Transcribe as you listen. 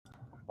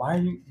Why are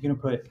you going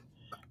to put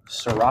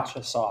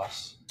sriracha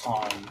sauce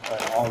on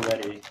an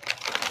already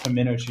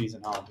tomato cheese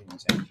and jalapeno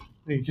sandwich?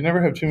 You can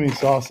never have too many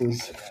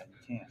sauces. Yeah,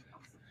 you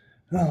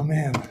can't. Oh,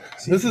 man.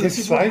 See, this is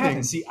what exciting.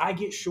 happens. See, I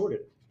get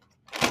shorted.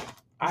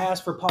 I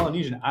asked for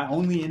Polynesian. I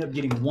only end up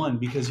getting one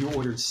because you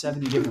ordered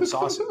 70 different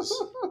sauces.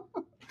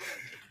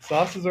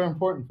 Sauces are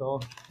important,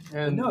 fella.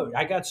 And no,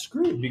 I got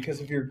screwed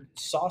because of your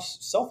sauce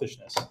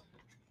selfishness.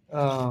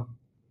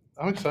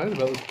 I'm excited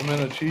about this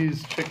pimento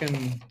cheese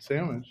chicken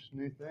sandwich.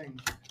 New thing.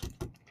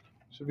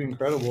 Should be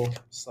incredible.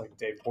 It's like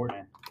Dave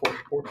Portman.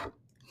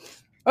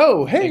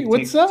 Oh, hey,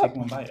 what's up? Take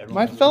one bite.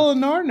 My fellow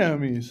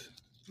Narnomies.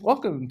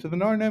 Welcome to the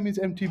Narnomies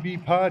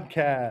MTB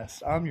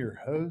podcast. I'm your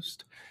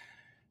host,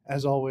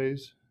 as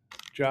always,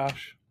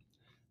 Josh.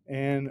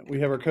 And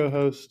we have our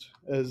co-host,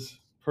 as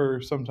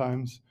per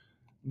sometimes,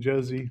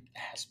 Josie.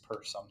 As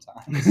per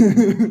sometimes.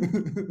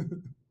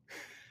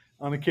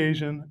 On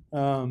occasion.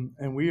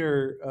 And we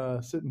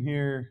are sitting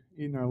here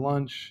eating our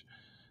lunch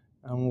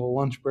on a little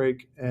lunch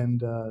break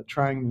and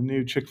trying the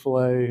new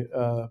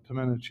Chick-fil-A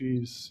pimento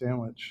cheese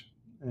sandwich.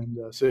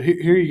 And so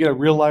here you get a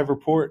real live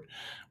report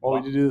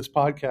while we do this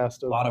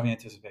podcast. A lot of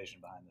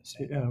anticipation behind this.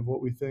 Yeah, of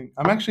what we think.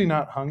 I'm actually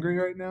not hungry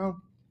right now.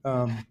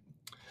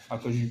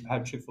 Because you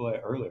had Chick-fil-A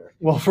earlier.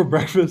 Well, for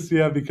breakfast,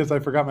 yeah, because I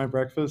forgot my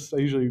breakfast. I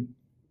usually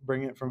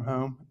bring it from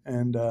home.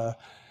 And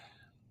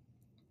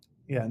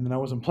and then I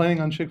wasn't planning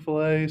on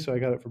Chick-fil-A, so I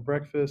got it for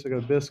breakfast. I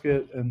got a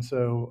biscuit. And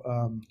so...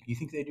 you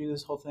think they do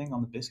this whole thing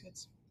on the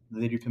biscuits? Do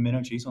they do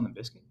pimento cheese on the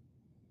biscuit?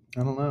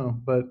 I don't know,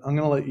 but I'm going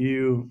to let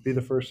you be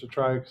the first to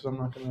try because I'm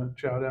not going to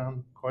chow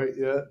down quite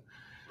yet.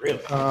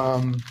 Really?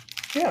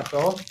 Yeah,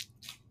 fella.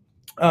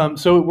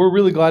 So we're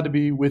really glad to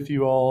be with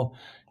you all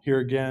here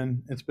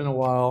again. It's been a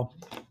while.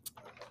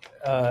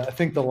 I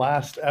think the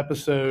last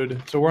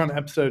episode, so we're on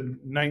episode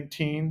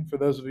 19 for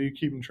those of you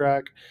keeping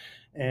track.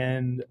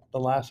 And the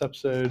last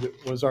episode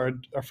was our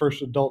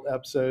first adult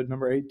episode,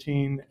 number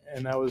 18.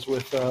 And that was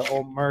with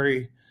old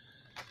Murray.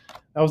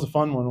 That was a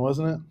fun one,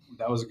 wasn't it?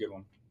 That was a good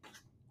one.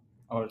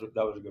 That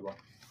was a good one.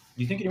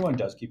 Do you think anyone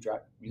does keep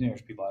track? You think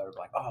there's people out there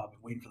like, oh, I've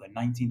been waiting for the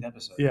 19th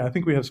episode? Yeah, I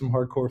think we have some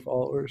hardcore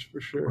followers for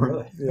sure.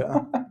 Really?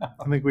 Yeah.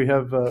 I think we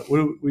have, what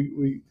do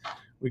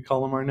we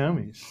call them our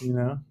nomies, you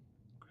know?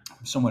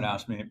 Someone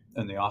asked me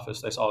in the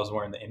office, they saw I was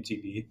wearing the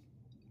MTB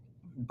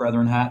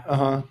Brethren hat.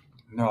 Uh-huh.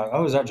 And they're like,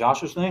 oh, is that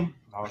Josh's thing?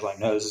 And I was like,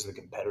 no, this is the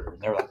competitor.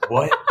 And they're like,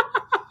 what?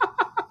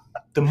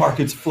 The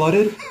market's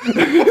flooded?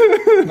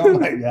 And I'm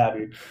like, yeah,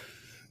 dude.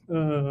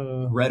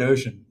 Red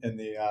Ocean in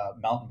the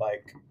mountain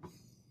bike,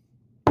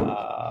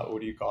 what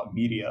do you call it?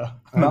 Media.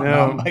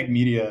 Mountain bike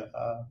media.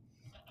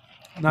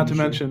 Not to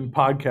mention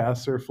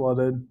podcasts are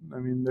flooded. I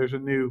mean, there's a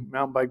new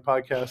mountain bike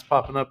podcast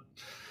popping up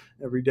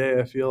every day,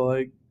 I feel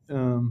like.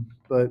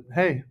 But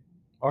hey,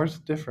 ours is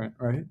different,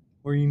 right?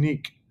 We're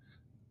unique.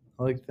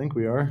 I like to think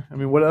we are. I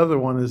mean, what other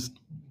one is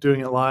doing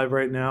it live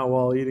right now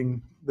while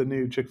eating the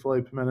new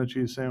Chick-fil-A pimento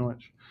cheese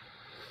sandwich?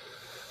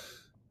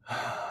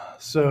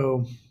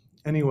 So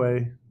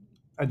anyway,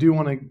 I do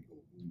want to,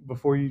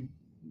 before you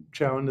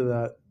chow into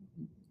that,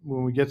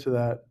 when we get to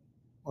that,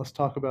 let's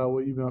talk about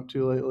what you've been up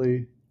to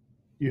lately.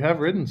 You have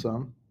ridden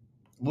some.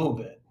 A little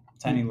bit.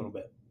 Tiny little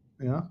bit.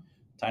 Yeah?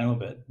 Tiny little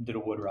bit. Did a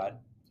wood ride.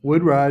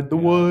 Wood ride,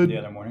 wood. The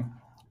other morning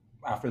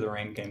after the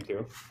rain came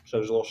through. So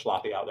it was a little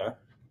sloppy out there.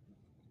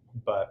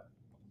 But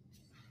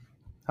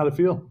how'd it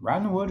feel?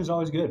 Riding the wood is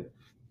always good.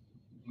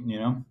 You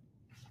know?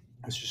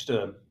 It's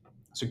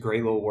a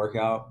great little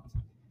workout.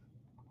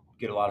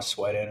 Get a lot of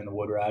sweat in the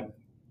wood ride.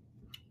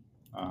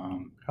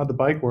 How'd the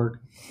bike work?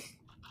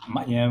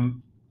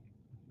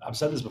 I've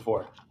said this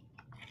before.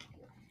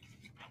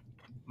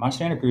 My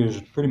Santa Cruz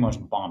is pretty much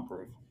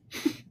bomb-proof.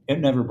 It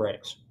never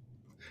breaks.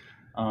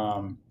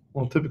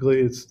 Well,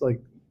 typically it's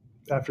like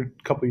after a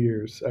couple of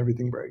years,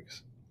 everything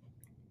breaks.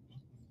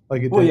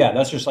 Like it. Well, yeah,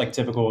 that's just like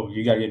typical.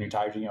 You got to get new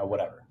tires,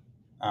 whatever.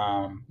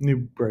 New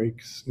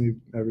brakes, new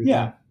everything.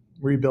 Yeah.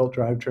 Rebuilt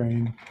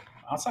drivetrain.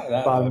 Outside of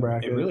that, bottom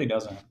bracket. It really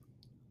doesn't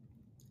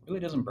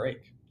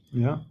break.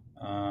 Yeah.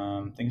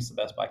 I think it's the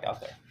best bike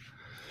out there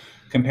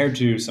compared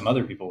to some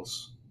other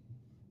people's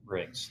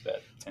rigs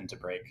that tend to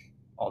break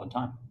all the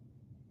time.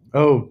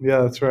 Oh, yeah,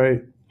 that's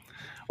right.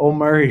 Old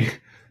Murray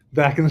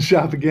back in the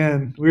shop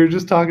again. We were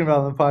just talking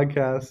about it on the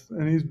podcast,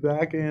 and he's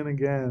back in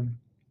again.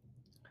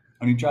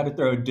 And he tried to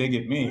throw a dig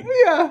at me.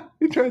 Yeah,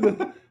 he tried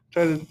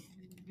to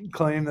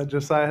claim that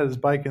Josiah had his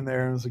bike in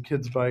there and it was a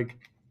kid's bike.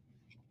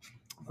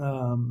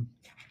 Yeah,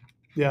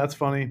 that's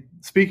funny.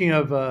 Speaking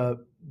of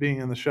being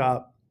in the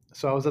shop,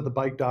 so I was at the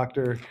Bike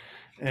Doctor,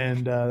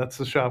 and that's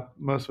the shop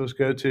most of us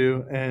go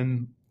to,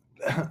 and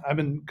I've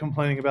been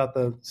complaining about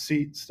the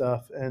seat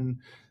stuff, and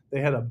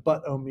they had a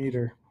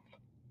butt-o-meter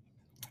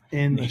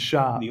in the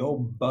shop. The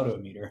old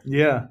butt-o-meter.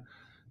 Yeah.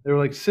 They were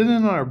like, sit in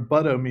on our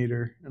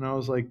butt-o-meter. And I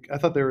was like, I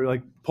thought they were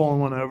like pulling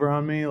one over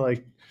on me,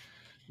 like,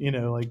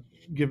 like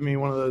give me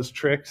one of those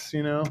tricks,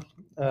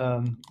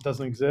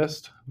 doesn't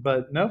exist.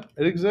 But nope,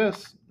 it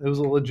exists. It was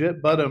a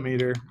legit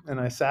butt-o-meter. And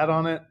I sat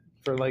on it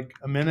for like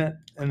a minute,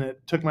 and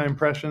it took my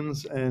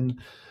impressions, and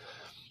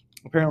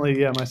apparently,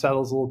 yeah, my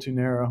saddle's a little too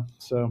narrow,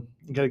 so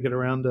I got to get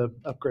around to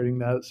upgrading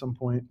that at some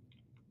point.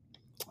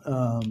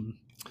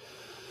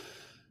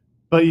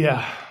 But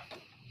yeah.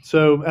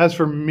 So as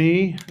for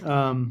me,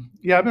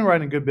 yeah, I've been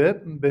riding a good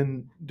bit. I've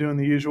been doing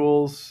the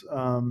usuals: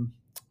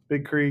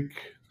 Big Creek,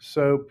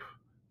 soap,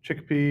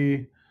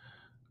 chickpea,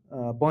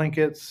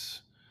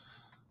 blankets.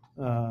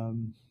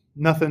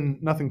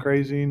 Nothing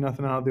crazy,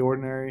 nothing out of the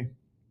ordinary. When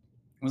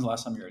was the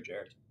last time you were at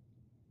Jared's?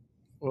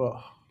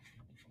 Well,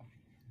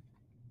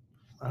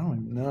 I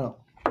don't even know.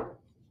 I'll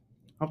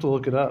have to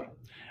look it up.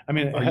 I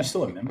mean, are you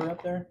still a member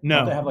up there? No,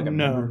 don't they have like a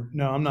member?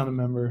 No, I'm not a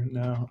member.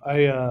 No,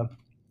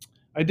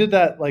 I did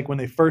that like when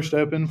they first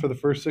opened for the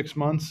first 6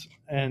 months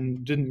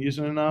and didn't use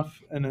it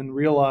enough, and then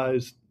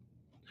realized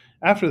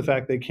after the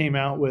fact they came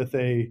out with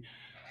a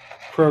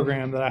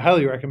program that I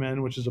highly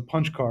recommend, which is a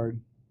punch card.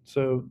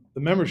 So the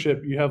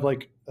membership, you have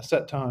like a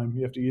set time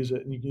you have to use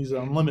it, and you can use it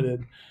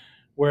unlimited.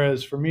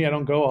 Whereas for me, I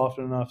don't go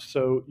often enough.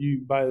 So you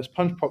buy this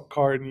punch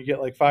card and you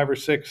get like 5 or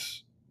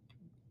 6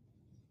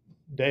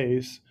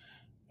 days,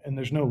 and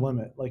there's no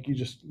limit. Like you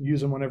just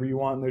use them whenever you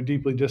want, and they're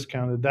deeply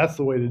discounted. That's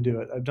the way to do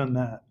it. I've done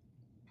that.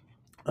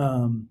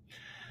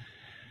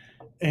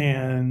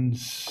 And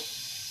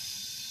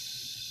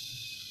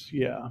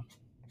yeah,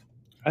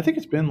 I think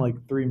it's been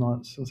like 3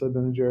 months since I've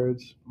been to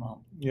Jared's. Wow.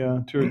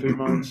 Yeah, 2 or 3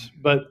 months.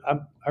 But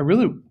I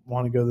really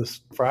want to go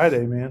this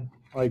Friday, man.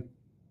 Like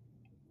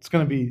it's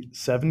going to be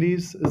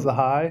 70s is the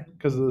high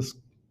because of this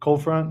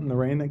cold front and the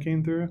rain that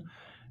came through.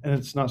 And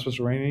it's not supposed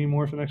to rain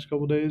anymore for the next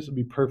couple of days. It'll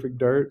be perfect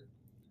dirt.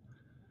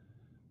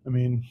 I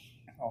mean,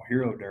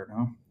 hero dirt,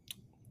 huh?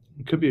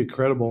 It could be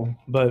incredible,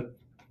 but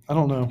I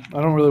don't know.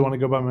 I don't really want to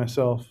go by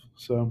myself,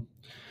 so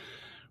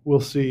we'll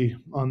see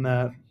on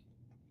that.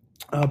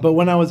 But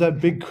when I was at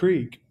Big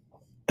Creek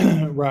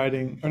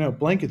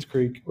Blankets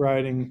Creek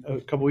riding a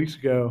couple weeks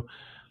ago,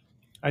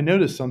 I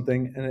noticed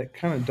something, and it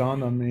kind of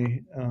dawned on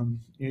me.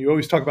 You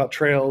always talk about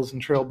trails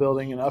and trail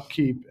building and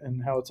upkeep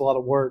and how it's a lot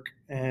of work,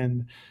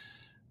 and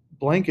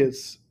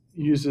Blankets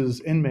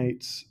uses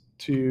inmates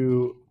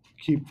to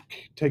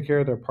take care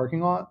of their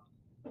parking lot,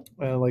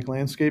 like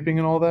landscaping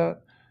and all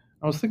that.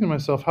 I was thinking to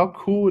myself, how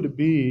cool would it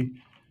be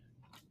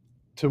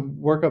to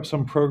work up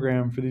some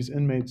program for these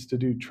inmates to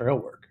do trail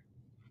work?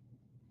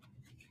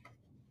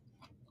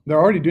 They're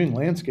already doing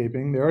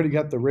landscaping. They already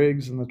got the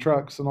rigs and the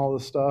trucks and all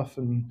this stuff,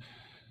 and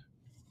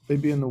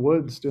they'd be in the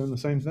woods doing the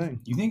same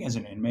thing. You think as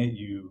an inmate,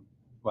 you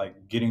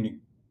like getting to,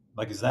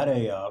 like, is that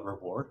a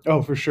reward?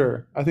 Oh, for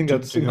sure. I think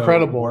that's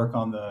incredible. Work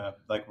on the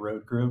like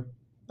road crew.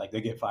 Like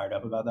they get fired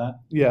up about that.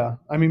 Yeah.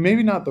 I mean,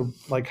 maybe not the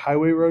like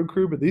highway road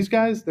crew, but these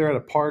guys, they're at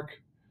a park.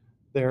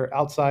 They're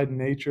outside in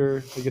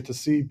nature. They get to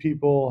see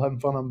people having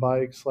fun on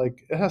bikes.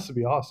 Like it has to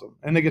be awesome.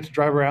 And they get to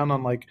drive around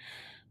on like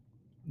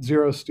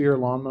zero steer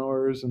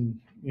lawnmowers and,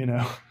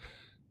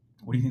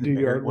 what do you think?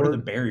 What are the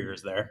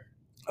barriers there?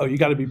 Oh, you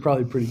got to be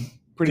probably pretty.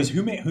 Because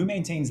who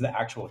maintains the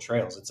actual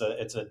trails? It's a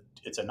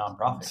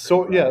nonprofit.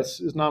 So right? Yes,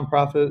 it's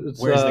nonprofit.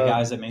 Where's the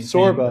guys that maintain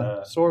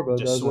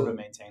Sorba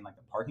maintain like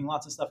the parking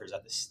lots and stuff, or is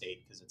that the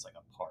state because it's like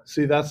a park?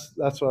 See, that's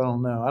what I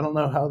don't know. I don't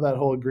know how that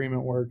whole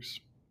agreement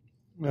works.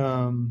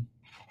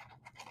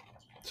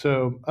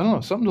 So I don't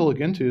know, something to look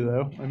into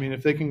though. I mean,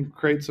 if they can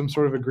create some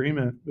sort of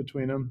agreement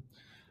between them,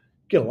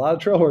 get a lot of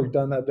trail work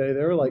done that day.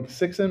 There were like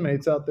 6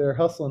 inmates out there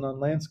hustling on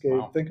landscape.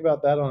 Wow. Think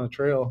about that on a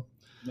trail.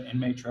 The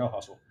inmate trail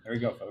hustle. There you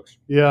go, folks.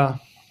 Yeah.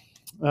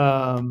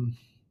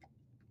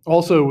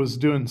 Also was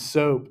doing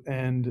soap,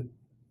 and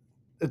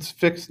it's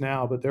fixed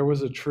now, but there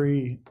was a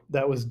tree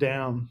that was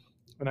down,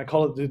 and I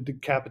call it the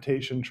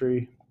decapitation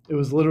tree. It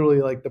was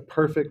literally like the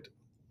perfect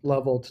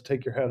level to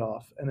take your head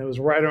off, and it was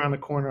right around the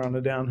corner on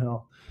the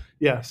downhill.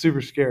 Yeah,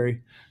 super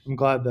scary. I'm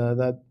glad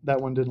that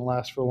one didn't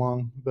last for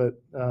long,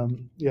 but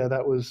yeah,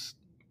 that was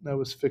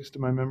fixed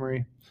in my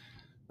memory.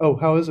 Oh,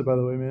 how is it, by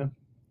the way, man?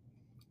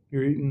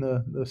 You're eating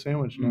the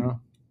sandwich now. Mm-hmm.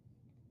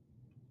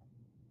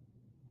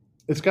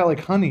 It's got like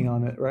honey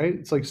on it, right?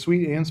 It's like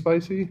sweet and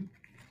spicy.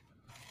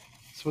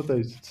 That's what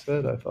they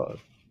said, I thought.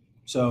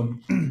 So,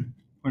 here's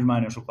my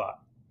initial thought.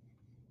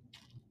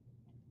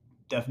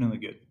 Definitely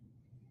good.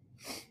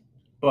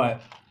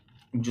 But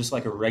just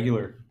like a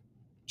regular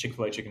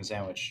Chick-fil-A chicken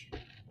sandwich,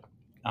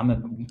 I'm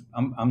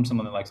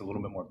someone that likes a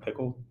little bit more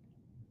pickle.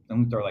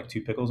 I'm gonna throw like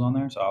 2 pickles on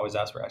there, so I always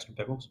ask for extra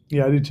pickles.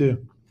 Yeah, I do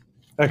too.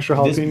 Extra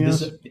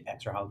jalapenos.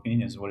 Extra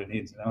jalapenos is what it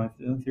needs. I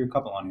only threw a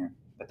couple on here,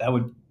 but that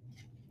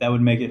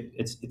would make it.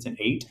 It's an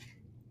 8.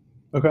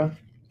 Okay.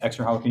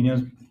 Extra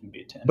jalapenos would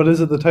be a 10. But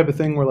is it the type of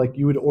thing where like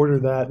you would order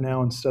that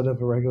now instead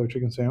of a regular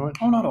chicken sandwich?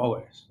 Oh, not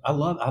always. I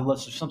love.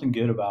 There's something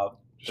good about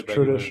just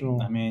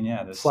traditional. I mean,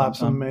 yeah. Slap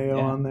some mayo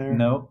on there.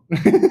 Nope.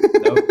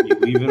 Nope. You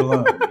leave it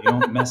alone. You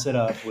don't mess it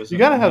up with. You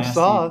gotta have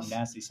sauce.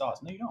 Nasty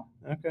sauce. No, you don't.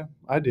 Okay,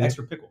 I do.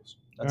 Extra pickles.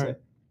 That's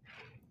it.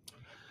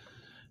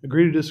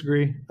 Agree to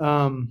disagree.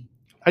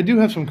 I do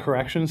have some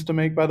corrections to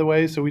make, by the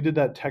way. So we did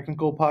that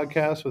technical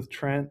podcast with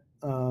Trent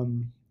a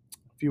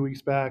few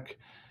weeks back.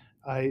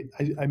 I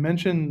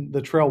mentioned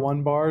the Trail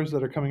 1 bars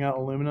that are coming out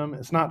aluminum.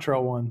 It's not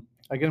Trail 1.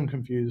 I get them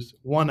confused.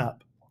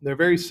 1-Up. They're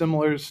very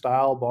similar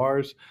style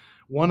bars.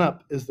 One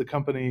Up is the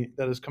company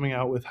that is coming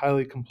out with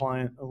highly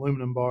compliant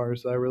aluminum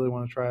bars that I really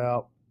want to try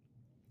out.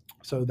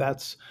 So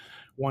that's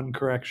one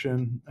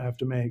correction I have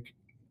to make.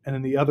 And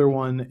then the other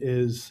one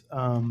is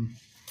I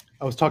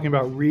was talking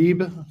about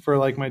Reeb for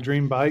like my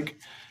dream bike,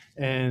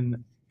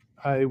 and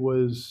I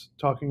was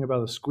talking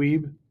about a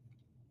Squeeb.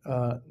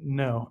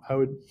 No,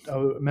 I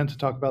meant to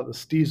talk about the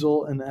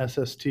Stiesel and the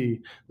SST.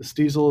 The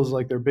Stiesel is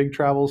like their big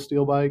travel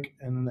steel bike,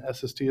 and then the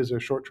SST is their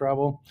short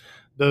travel.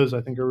 Those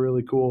I think are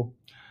really cool.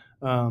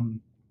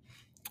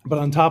 But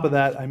on top of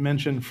that, I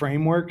mentioned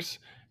frameworks,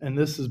 and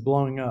this is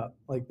blowing up.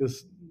 Like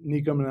this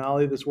Nico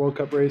Manali, this World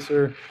Cup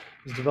racer,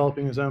 is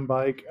developing his own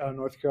bike out of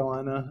North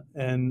Carolina,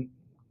 and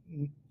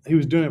he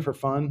was doing it for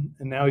fun,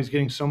 and now he's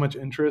getting so much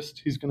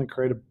interest. He's going to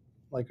create a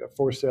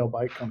for sale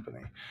bike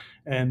company,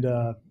 and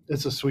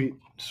it's a sweet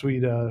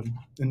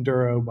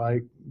enduro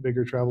bike,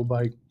 bigger travel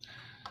bike.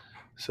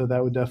 So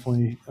that would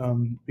definitely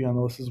be on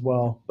the list as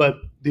well. But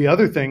the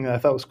other thing that I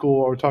thought was cool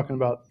while we're talking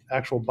about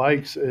actual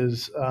bikes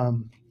is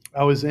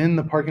I was in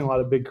the parking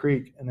lot at Big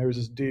Creek, and there was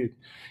this dude.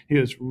 He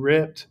was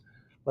ripped,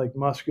 like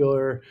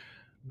muscular,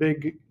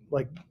 big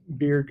like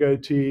beard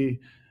goatee,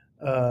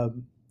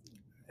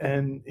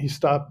 and he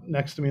stopped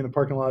next to me in the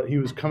parking lot. He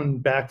was coming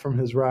back from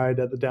his ride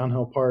at the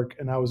downhill park,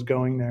 and I was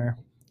going there.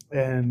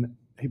 And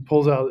he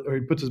pulls out, or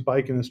he puts his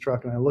bike in his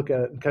truck, and I look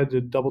at it and kind of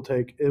did a double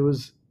take. It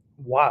was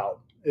wild.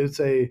 It's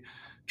a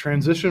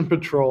Transition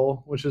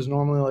Patrol, which is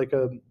normally like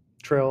a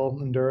trail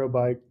enduro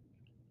bike.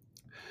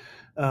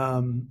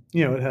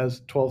 It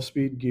has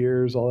 12-speed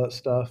gears, all that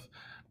stuff.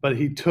 But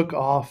he took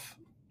off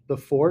the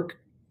fork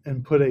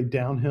and put a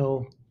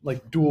downhill,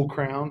 like dual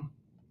crown,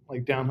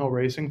 like downhill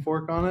racing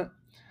fork on it.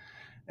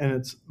 And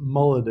it's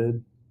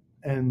mulleted,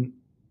 and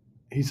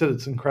he said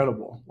it's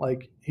incredible.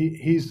 Like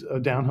he's a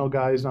downhill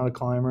guy, he's not a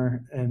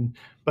climber,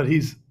 but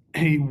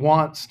he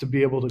wants to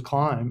be able to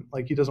climb.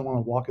 Like he doesn't want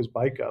to walk his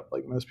bike up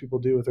like most people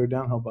do with their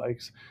downhill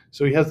bikes.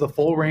 So he has the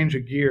full range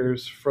of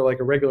gears for like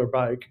a regular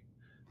bike,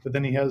 but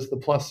then he has the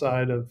plus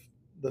side of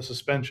the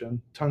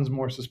suspension, tons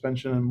more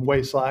suspension and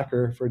way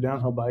slacker for a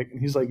downhill bike.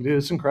 And he's like, dude,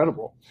 it's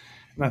incredible.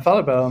 And I thought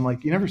about it, I'm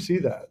like, you never see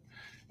that.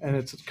 And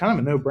it's kind of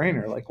a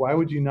no-brainer. Like, why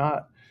would you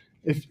not?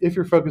 If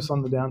you're focused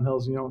on the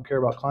downhills and you don't care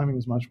about climbing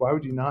as much, why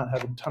would you not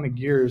have a ton of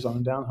gears on a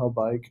downhill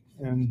bike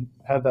and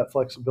have that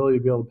flexibility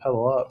to be able to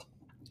pedal up?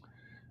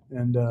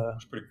 And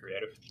it's pretty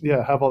creative.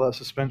 Yeah, have all that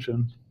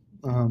suspension.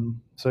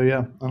 So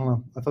yeah, I don't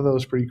know. I thought that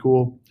was pretty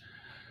cool.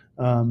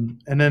 And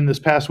then this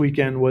past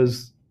weekend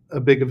was a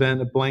big event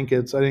at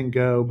Blankets. I didn't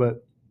go,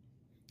 but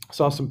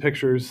saw some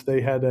pictures.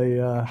 They had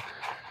a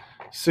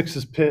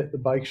Six's Pit, the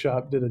bike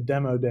shop, did a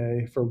demo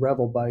day for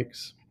Revel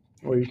bikes,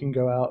 where you can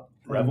go out.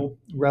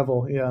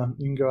 Revel, yeah.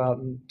 You can go out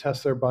and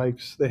test their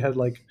bikes. They had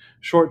like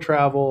short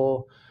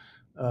travel,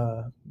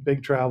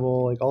 big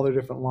travel, like all their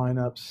different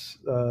lineups.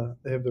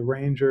 They have the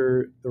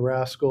Ranger, the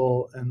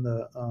Rascal, and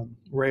the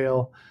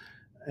Rail.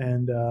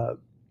 And I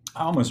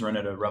almost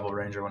rented a Revel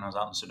Ranger when I was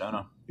out in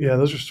Sedona. Yeah,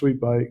 those are sweet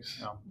bikes.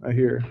 Yeah. I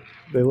hear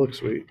they look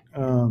sweet.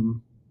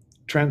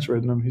 Trent's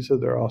ridden them. He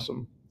said they're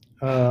awesome.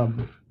 I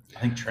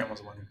think Trent was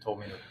the one who told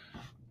me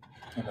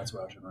that that's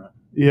what I should rent.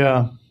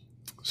 Yeah.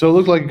 So it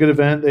looked like a good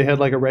event. They had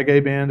like a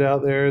reggae band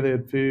out there. They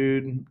had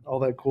food, all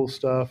that cool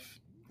stuff.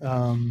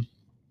 And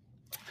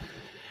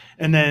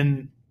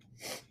then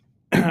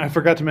I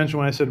forgot to mention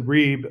when I said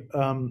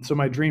Reeb. So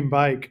my dream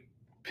bike,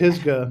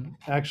 Pisgah,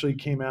 actually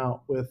came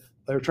out with.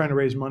 They were trying to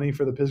raise money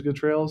for the Pisgah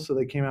trails, so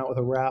they came out with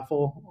a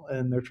raffle,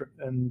 and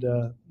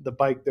the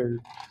bike they're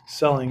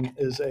selling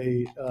is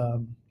a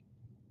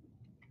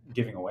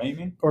giving away. You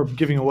mean? Or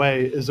giving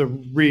away is a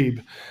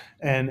Reeb,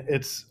 and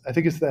I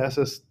think it's the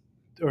SS.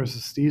 Or it's a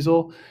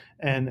Stiesel,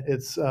 and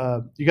it's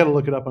you got to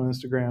look it up on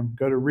Instagram.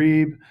 Go to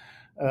Reeb,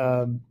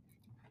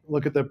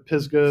 look at the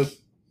Pisgah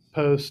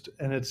post,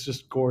 and it's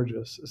just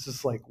gorgeous. It's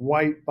this like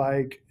white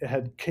bike. It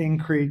had King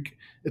Creek.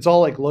 It's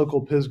all like local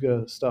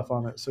Pisgah stuff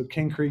on it. So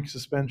King Creek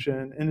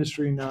suspension,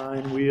 Industry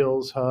 9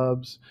 wheels,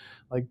 hubs,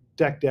 like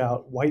decked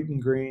out, white and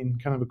green,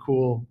 kind of a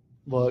cool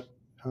look.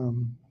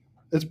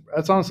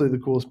 That's honestly the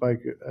coolest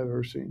bike I've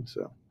ever seen.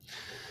 So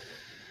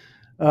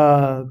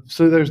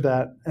there's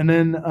that, and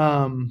then.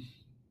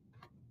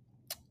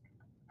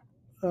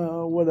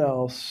 What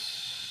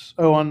else?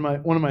 Oh, on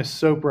one of my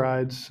soap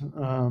rides,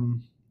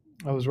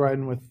 I was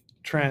riding with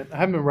Trent. I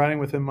haven't been riding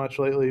with him much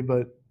lately,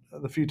 but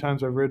the few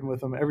times I've ridden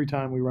with him, every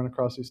time we run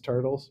across these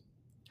turtles.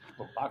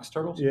 Little box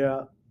turtles?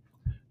 Yeah.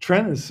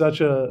 Trent is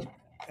such a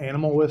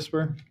animal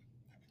whisperer.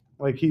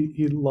 Like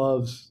he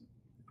loves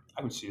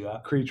I would see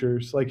that.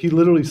 Creatures. Like he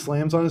literally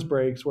slams on his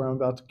brakes where I'm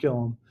about to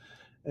kill him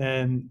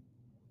and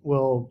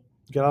will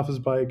get off his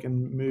bike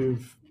and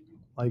move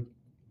like,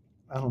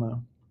 I don't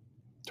know,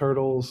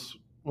 turtles,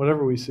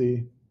 whatever we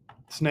see.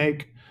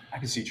 Snake. I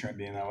can see Trent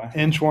being that way.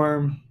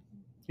 Inchworm.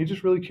 He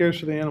just really cares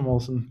for the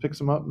animals and picks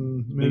them up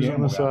and moves them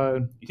on the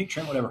side. You think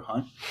Trent would ever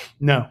hunt?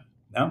 No.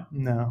 No?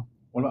 No.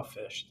 What about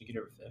fish? Think he'd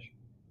ever fish?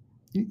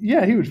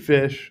 Yeah, he would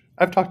fish.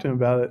 I've talked to him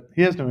about it.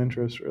 He has no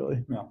interest,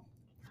 really. No.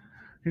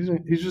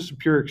 He's just a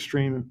pure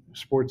extreme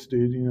sports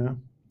dude, you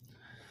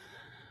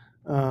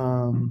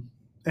know.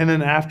 And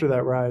then after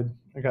that ride,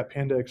 I got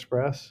Panda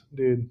Express.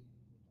 Dude,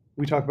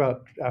 we talk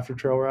about after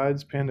trail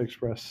rides. Panda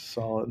Express is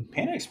solid.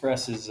 Panda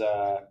Express is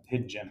a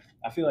hidden gem.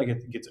 I feel like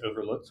it gets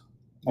overlooked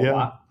a Yeah.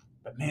 lot,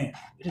 but man,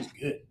 it is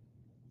good.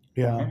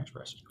 Yeah. Panda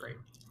Express is great.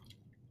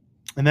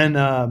 And then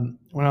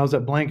when I was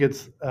at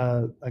Blankets,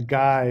 a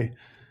guy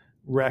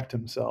wrecked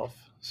himself.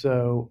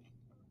 So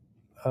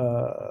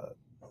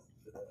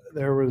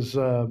there was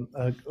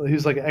he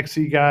was like an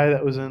XC guy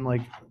that was in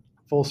like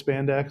full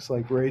spandex,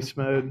 like race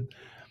mode,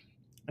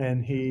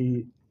 and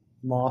he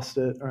lost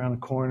it around a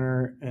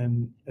corner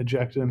and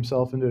ejected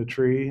himself into a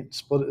tree,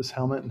 split his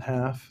helmet in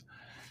half.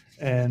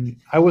 And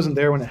I wasn't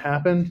there when it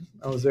happened.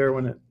 I was there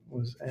when it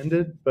was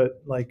ended,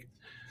 but like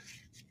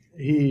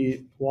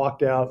he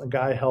walked out, a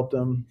guy helped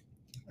him,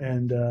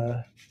 and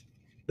the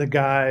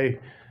guy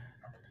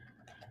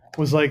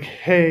was like,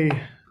 hey,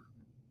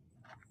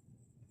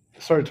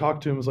 started talking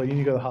to him, was like, you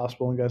need to go to the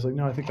hospital. And the guy's like,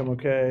 no, I think I'm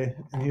okay.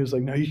 And he was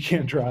like, no, you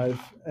can't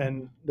drive.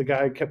 And the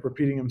guy kept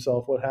repeating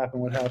himself, what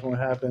happened, what happened, what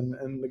happened.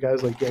 And the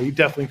guy's like, yeah, you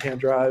definitely can't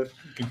drive.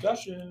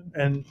 Concussion.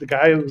 And the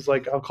guy was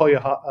like, I'll call you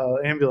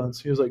an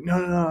ambulance. He was like, no,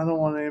 I don't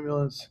want an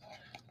ambulance.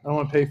 I don't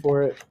want to pay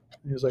for it.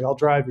 And he was like, I'll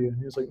drive you. And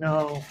he was like,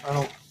 no, I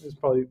don't. It's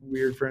probably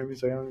weird for him.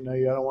 He's like, I don't know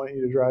you. I don't want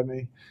you to drive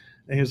me.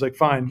 And he was like,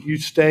 fine, you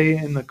stay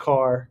in the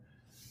car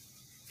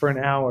for an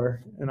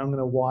hour and I'm going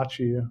to watch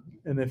you.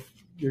 And if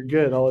you're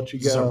good, I'll let you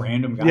go. Just a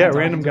random guy. Yeah,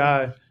 random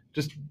guy.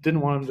 Just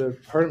didn't want him to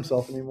hurt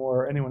himself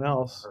anymore or anyone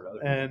else.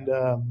 And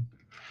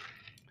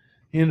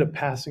he ended up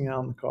passing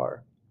out in the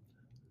car,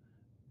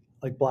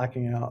 like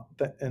blacking out.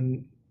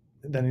 And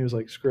then he was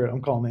like, screw it,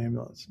 I'm calling the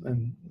ambulance,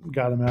 and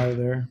got him out of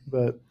there.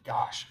 But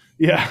gosh.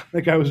 Yeah,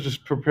 that guy was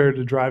just prepared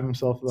to drive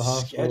himself to the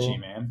hospital. Sketchy,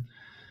 man.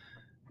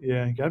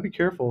 Yeah, you got to be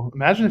careful.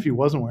 Imagine if he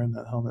wasn't wearing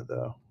that helmet,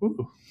 though.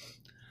 Ooh.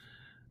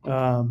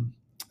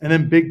 And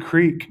then Big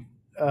Creek.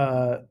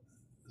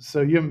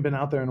 So you haven't been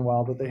out there in a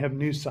while, but they have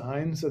new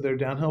signs at their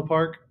downhill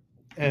park.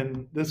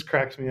 And this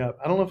cracks me up.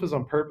 I don't know if it's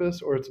on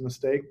purpose or it's a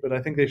mistake, but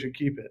I think they should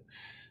keep it.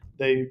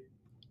 They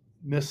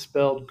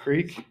misspelled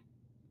creek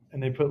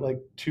and they put like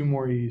 2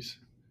 more E's.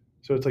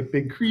 So it's like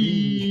Big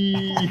Creek.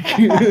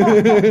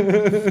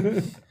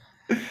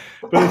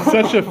 But it's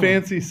such a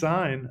fancy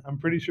sign. I'm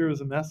pretty sure it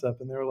was a mess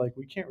up. And they were like,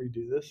 we can't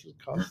redo this. It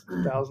costs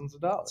thousands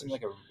of dollars. Seems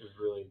like a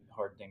really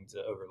hard thing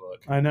to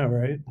overlook. I know,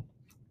 right?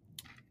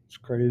 It's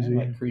crazy.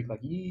 Like creek,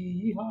 like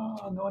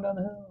yeehaw, I'm going down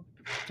the hill.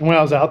 And when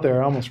I was out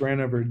there, I almost ran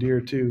over a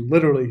deer too.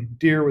 Literally,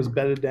 deer was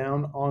bedded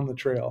down on the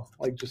trail,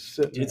 like just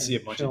sitting. Did see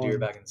a bunch of deer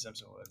back in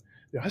Simpsonwood.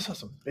 Yeah, I saw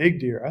some big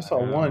deer. I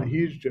saw one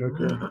huge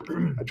joker.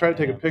 I tried to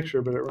take a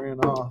picture, but it ran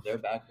off. They're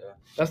back there.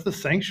 That's the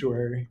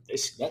sanctuary.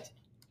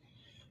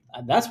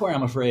 That's where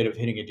I'm afraid of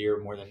hitting a deer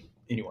more than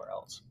anywhere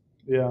else.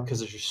 Yeah, because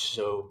there's just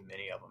so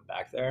many of them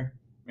back there.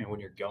 And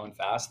when you're going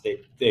fast,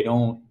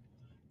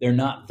 they're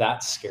not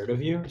that scared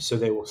of you, so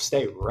they will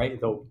stay right.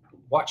 They'll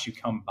watch you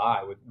come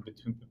by by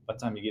the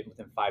time you get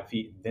within 5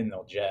 feet, and then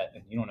they'll jet,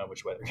 and you don't know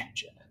which way they're going to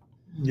jet.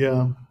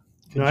 Yeah,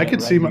 no, I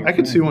could see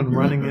one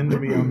running into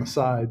me on the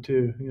side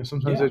too. You know,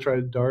 sometimes they try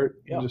to dart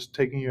and just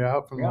taking you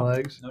out from the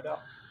legs. No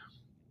doubt.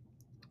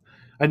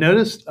 I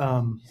noticed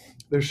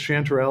there's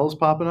chanterelles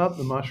popping up,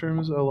 the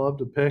mushrooms I love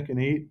to pick and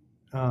eat.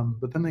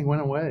 But then they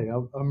went away.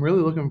 I'm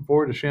really looking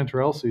forward to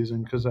chanterelle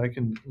season because I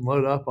can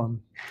load up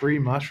on 3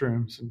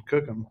 mushrooms and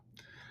cook them.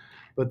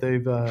 But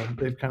they've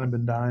kind of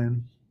been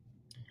dying.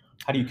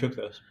 How do you cook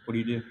those? What do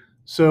you do?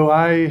 So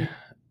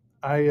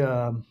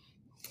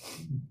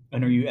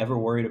and are you ever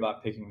worried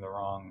about picking the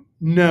wrong?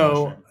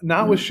 No, mushroom?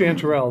 Not with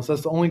chanterelles.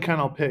 That's the only kind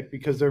I'll pick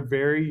because they're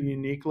very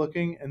unique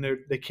looking and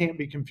they can't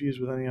be confused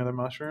with any other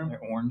mushroom. They're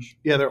orange.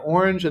 Yeah, they're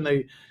orange and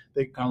they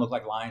kind of look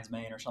like lion's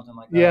mane or something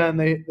like that. Yeah, and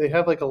they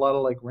have like a lot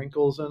of like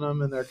wrinkles in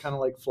them and they're kind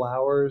of like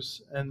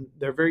flowers and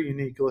they're very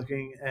unique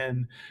looking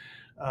and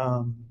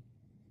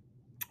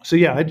so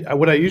yeah,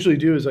 what I usually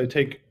do is I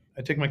take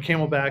my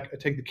Camelback, I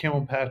take the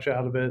camel patch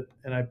out of it,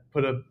 and I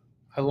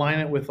line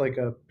it with like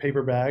a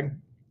paper bag.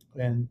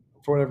 And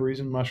for whatever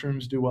reason,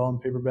 mushrooms do well in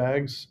paper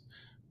bags,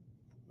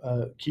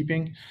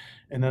 keeping.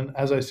 And then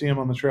as I see them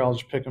on the trail, I'll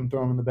just pick them,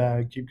 throw them in the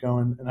bag, keep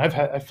going. And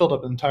I filled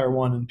up an entire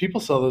one, and people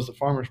sell those at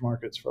farmers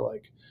markets for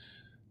like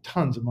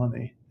tons of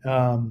money.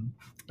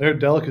 They're a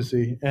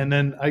delicacy. And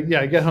then I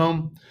get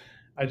home,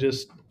 I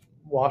just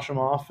wash them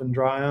off and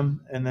dry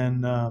them, and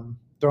then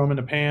throw them in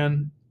a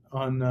pan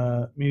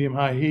on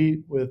medium-high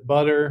heat with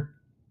butter,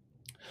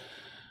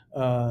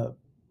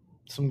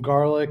 some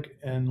garlic,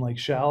 and like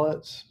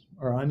shallots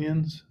or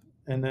onions,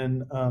 and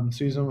then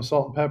season them with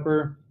salt and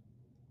pepper.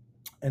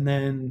 And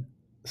then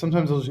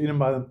sometimes I'll just eat them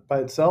by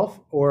itself,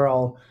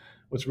 or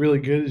what's really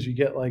good is you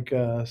get like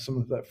some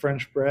of that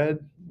French bread,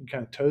 you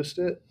kind of toast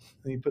it,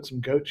 and you put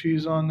some goat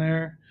cheese on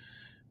there,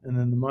 and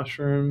then the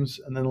mushrooms,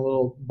 and then a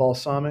little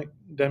balsamic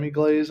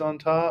demi-glaze on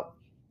top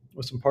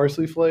with some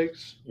parsley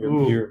flakes.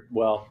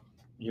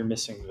 You're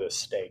missing the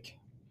steak.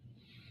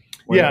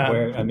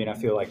 I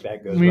feel like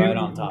that goes right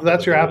on top.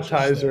 That's your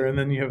appetizer, and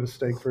then you have a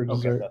steak for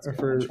dessert or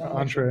for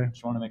entree.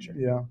 Just want to make sure.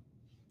 Yeah.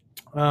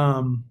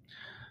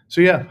 So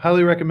yeah,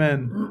 highly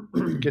recommend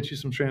get you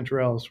some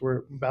chanterelles. We're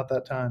about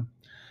that time.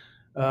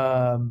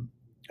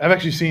 I've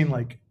actually seen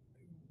like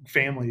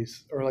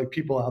families or like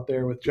people out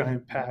there with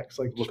giant packs,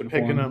 like just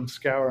picking them,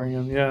 scouring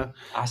them. Yeah,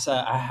 I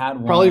had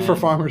one probably for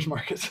farmers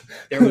markets.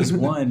 There was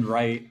one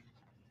right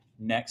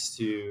next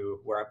to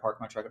where I parked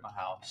my truck at my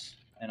house,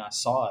 and I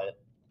saw it.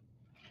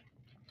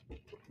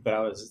 But I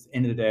was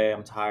end of the day,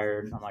 I'm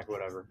tired. I'm like,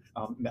 whatever,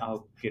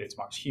 I'll get it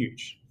tomorrow. It's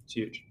huge. It's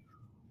huge.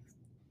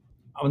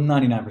 I was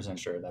 99%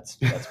 sure that's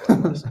what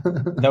it was.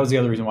 That was the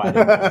other reason why I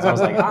didn't go. I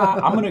was like,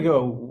 I'm gonna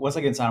go. Once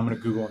I get inside, I'm gonna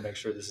Google and make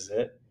sure this is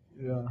it.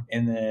 Yeah.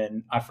 And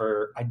then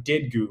I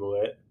did Google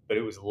it, but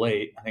it was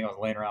late. I think I was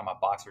laying around my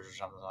boxers or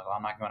something. I was like, well,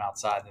 I'm not going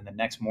outside. Then the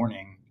next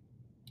morning,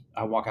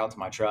 I walk out to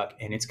my truck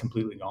and it's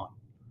completely gone.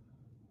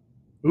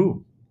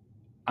 Ooh.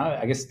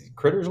 I guess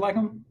critters like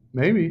them.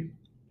 Maybe.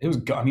 It was.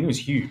 I mean, it was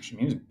huge. I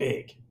mean, it was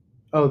big.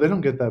 Oh, they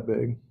don't get that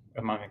big.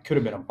 I mean, it could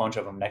have been a bunch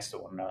of them next to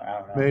one another. I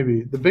don't know.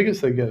 Maybe the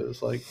biggest they get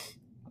is like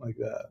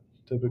that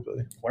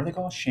typically. What are they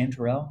called?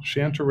 Chanterelle.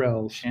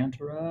 Chanterelles.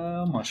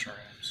 Chanterelle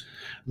mushrooms.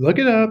 Look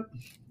it up.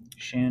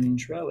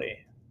 Chanterelle.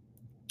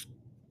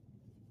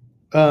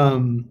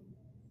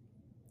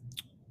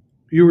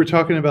 You were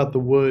talking about the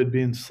wood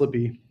being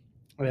slippy,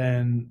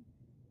 and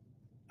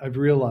I've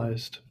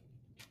realized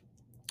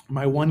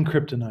my one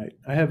kryptonite.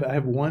 I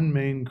have one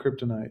main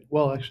kryptonite.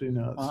 Well, actually,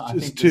 no,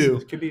 it's just two.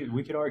 Could be.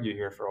 We could argue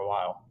here for a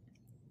while.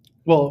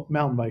 Well,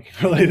 mountain biking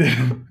related,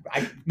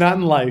 not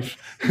in life.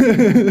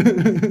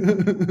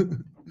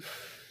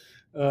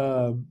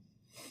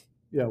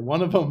 Yeah,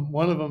 one of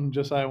them.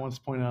 Josiah wants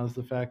to point out is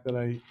the fact that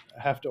I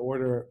have to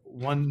order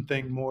one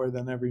thing more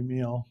than every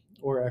meal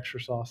or extra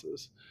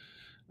sauces.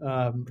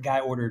 The guy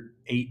ordered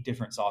 8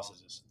 different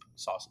sauces.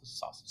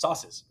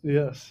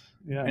 Yes,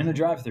 yeah. In the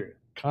drive-thru.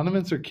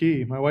 Condiments are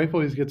key. My wife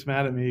always gets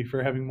mad at me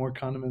for having more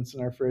condiments in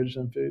our fridge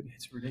than food.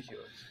 It's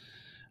ridiculous.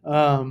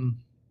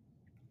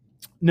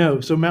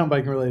 No, so mountain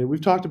biking related. We've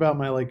talked about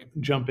my like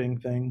jumping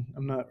thing.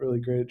 I'm not really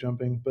great at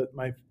jumping, but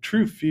my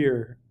true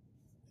fear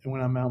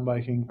when I'm mountain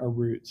biking are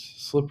roots,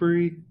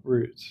 slippery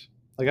roots.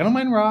 Like I don't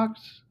mind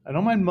rocks. I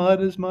don't mind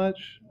mud as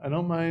much. I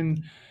don't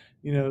mind,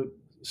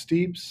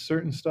 steeps,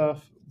 certain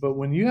stuff. But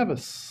when you have a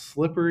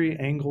slippery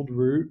angled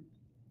root,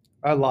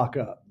 I lock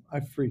up.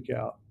 I freak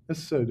out.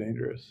 It's so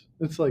dangerous.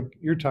 It's like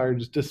your tire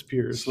just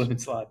disappears. Slip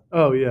and slide.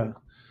 Oh yeah.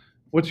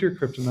 What's your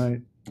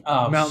kryptonite?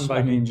 Mountain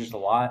biking. I mean, just a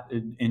lot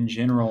in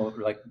general.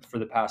 Like for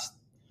the past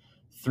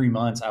 3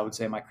 months, I would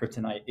say my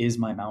kryptonite is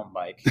my mountain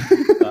bike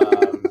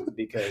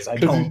because I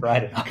don't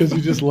ride it. Because you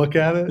just look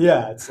at it.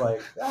 Yeah, it's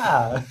like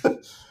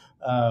but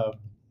how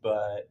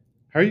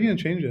are you going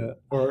to change that,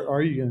 or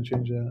are you going to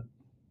change that?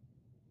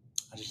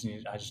 I just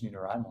need to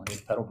ride more. I need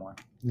to pedal more.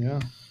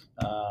 Yeah.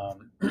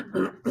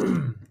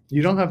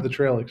 You don't have the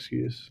trail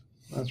excuse.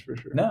 That's for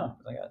sure. No,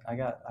 I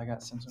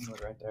got Simpson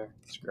Wood right there.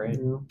 It's great.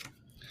 Yeah.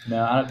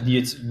 No,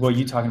 you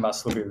talking about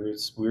slippery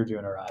roots. We were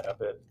doing a ride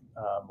up at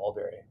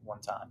Mulberry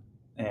one time,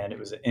 and it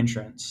was an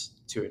entrance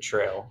to a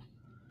trail,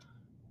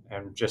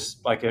 and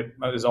just like it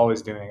was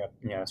always doing it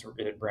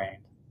had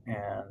rained,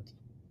 and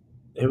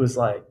it was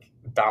like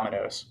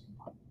dominoes.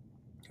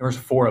 There was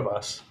 4 of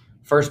us.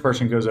 First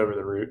person goes over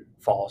the root,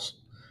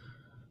 falls.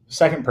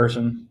 Second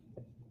person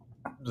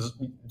in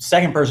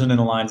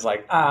the line is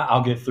like,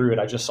 I'll get through it.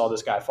 I just saw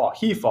this guy fall.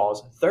 He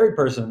falls. Third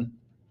person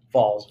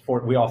falls.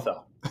 We all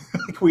fell.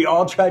 We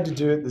all tried to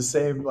do it the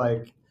same,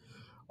 like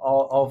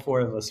all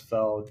 4 of us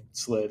fell,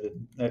 slid.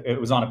 It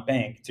was on a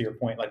bank, to your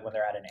point, like when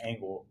they're at an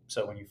angle.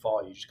 So when you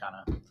fall, you just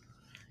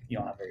you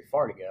don't have very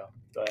far to go.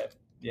 But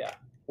yeah,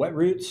 wet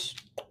roots,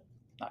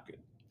 not good.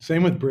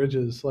 Same with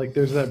bridges. Like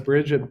there's that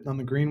bridge on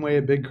the Greenway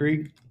at Big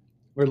Creek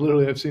where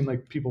literally I've seen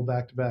like people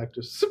back to back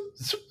just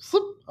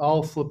slip,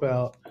 all slip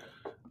out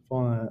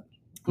on that.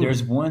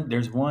 There's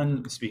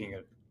one, speaking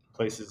of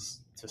places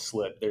to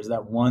slip, there's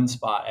that one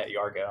spot at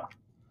Yargo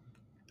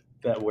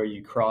where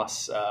you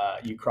cross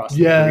the creek.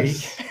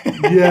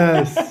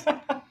 Yes.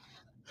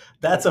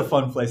 That's a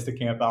fun place to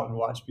camp out and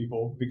watch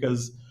people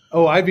because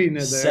I've eaten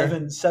it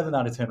there. 7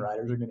 out of 10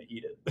 riders are going to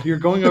eat it. You're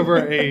going over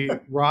a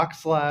rock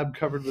slab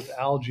covered with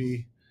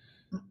algae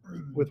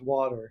with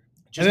water.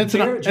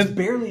 Just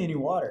barely any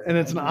water. And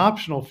it's an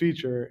optional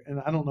feature,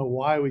 and I don't know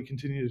why we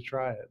continue to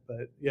try it.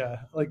 But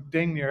yeah, like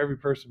dang near every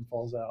person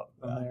falls out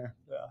on there.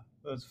 Yeah,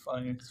 that's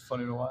funny. It's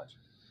funny to watch.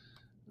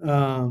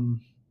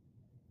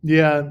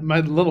 Yeah,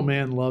 my little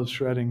man loves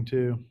shredding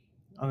too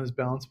on his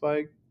balance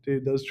bike.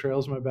 Dude, those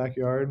trails in my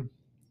backyard,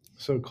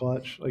 so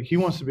clutch. Like he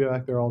wants to be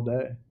back there all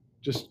day.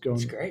 Just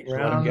going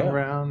round and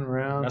round and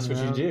round. That's what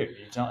you do.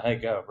 You tell him, hey,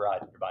 go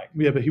ride your bike.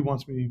 Yeah, but he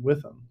wants me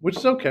with him, which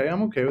is okay.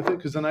 I'm okay with it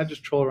because then I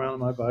just troll around on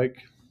my bike.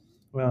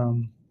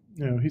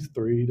 He's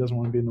 3. He doesn't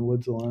want to be in the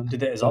woods alone.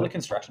 Is all the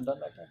construction done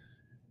back there?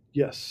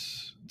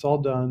 Yes, it's all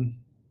done.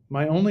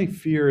 My only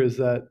fear is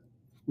that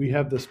we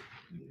have this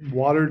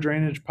water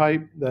drainage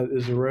pipe that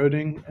is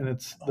eroding, and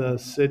it's the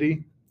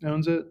city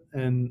owns it,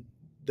 and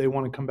they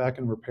want to come back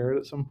and repair it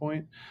at some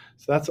point.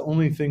 So that's the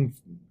only thing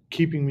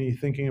keeping me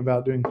thinking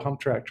about doing pump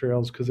track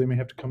trails because they may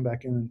have to come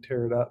back in and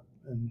tear it up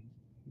and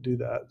do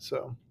that.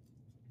 So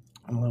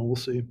I don't know. We'll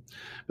see.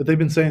 But they've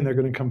been saying they're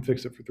going to come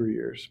fix it for 3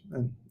 years,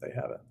 and they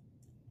haven't.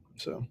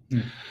 So,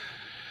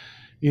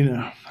 you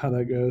know how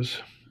that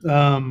goes.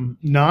 Non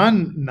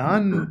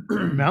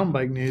mountain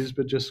bike news,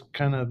 but just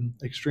kind of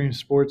extreme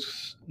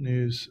sports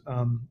news.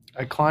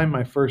 I climbed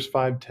my first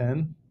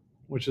 510,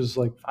 which is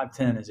like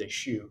 510 is a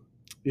shoe.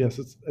 Yes,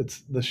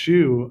 it's the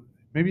shoe.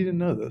 Maybe you didn't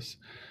know this.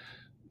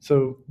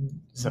 So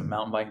it's a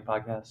mountain biking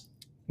podcast.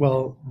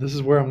 Well, this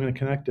is where I'm going to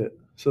connect it.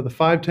 So the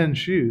 510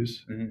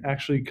 shoes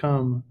actually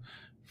come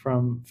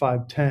from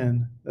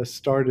 510 that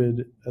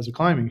started as a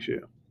climbing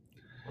shoe.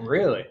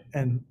 Really?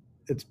 And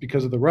it's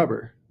because of the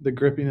rubber, the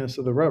grippiness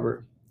of the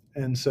rubber.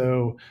 And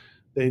so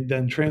they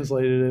then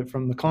translated it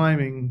from the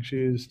climbing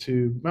shoes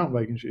to mountain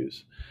biking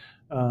shoes.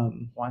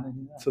 Why did they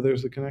do that? So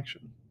there's the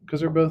connection. Because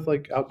they're both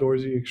like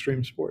outdoorsy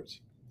extreme sports.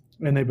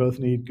 And they both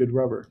need good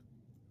rubber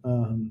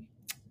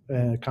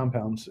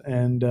compounds.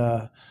 And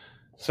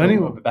so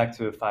anyway, back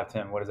to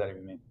 510, what does that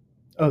even mean?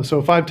 Oh,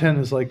 so 510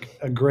 is like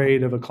a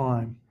grade of a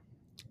climb.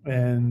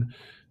 And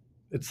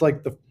it's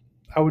like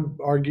I would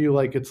argue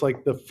like it's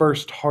like the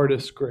first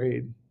hardest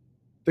grade.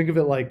 Think of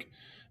it like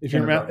if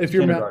you're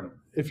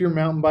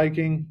mountain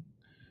biking,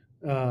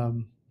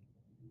 you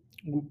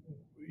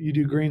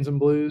do greens and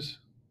blues,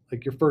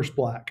 like your first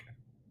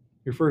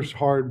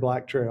hard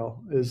black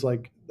trail is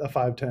like a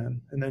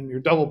 510, and then your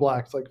double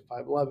black is like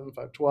 511,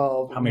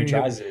 512. How many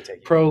tries did it take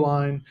you? Pro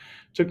line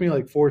took me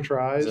like 4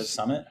 tries. Is it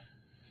Summit?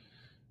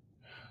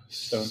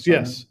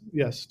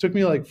 Yes. Took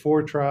me like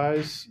 4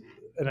 tries,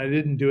 and I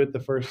didn't do it the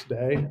first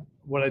day.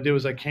 What I did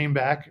was I came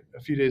back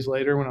a few days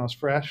later when I was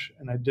fresh,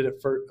 and I did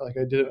it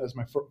as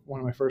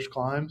one of my first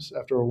climbs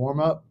after a warm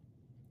up,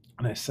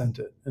 and I sent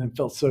it, and it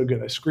felt so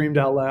good. I screamed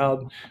out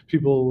loud.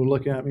 People were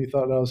looking at me,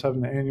 thought I was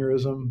having an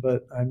aneurysm,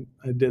 but I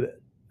did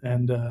it,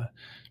 and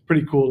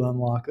pretty cool to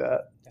unlock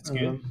that. That's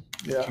good.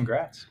 Yeah.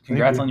 Congrats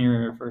on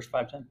your first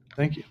 510.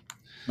 Thank you.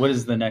 What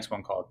is the next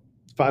one called?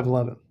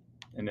 511.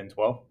 And then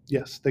 12?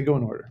 Yes, they go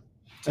in order.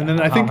 And then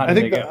I think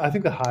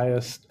the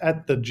highest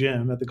at the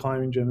gym, at the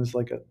climbing gym, is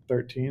like a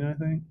 13, I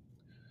think,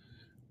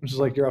 which is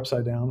like you're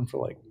upside down for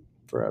like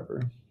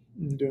forever,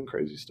 doing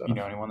crazy stuff. You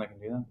know anyone that can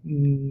do that?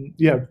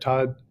 Yeah,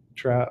 Todd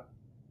Trapp.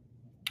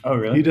 Oh,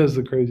 really? He does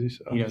the crazy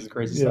stuff. Yeah.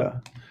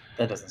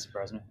 That doesn't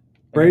surprise me.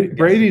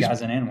 Brady's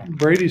guy's an animal.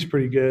 Brady's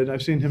pretty good.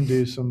 I've seen him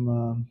do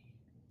some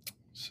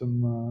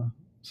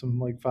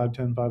like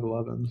 510,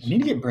 511s. We need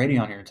to get Brady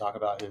on here and talk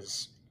about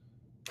his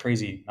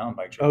crazy mountain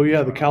bike trip. Oh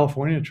yeah, the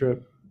California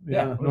trip.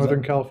 Yeah,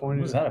 Northern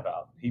California. What was that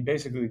about? He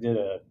basically did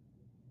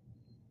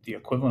the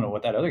equivalent of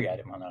what that other guy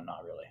did. Well, no,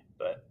 not really,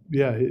 but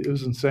yeah, it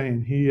was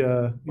insane. He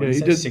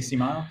did 60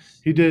 miles.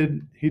 He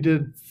did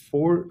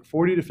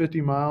 40 to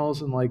 50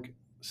 miles and like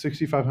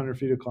 6,500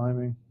 feet of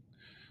climbing.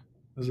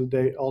 It was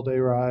a all day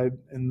ride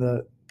in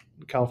the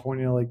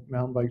California like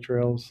mountain bike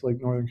trails, like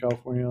Northern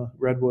California,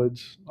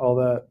 redwoods, all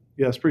that.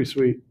 Yeah, it's pretty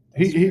sweet.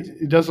 He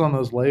does it on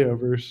those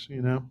layovers,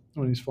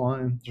 when he's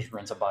flying. Just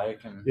rents a bike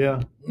and yeah.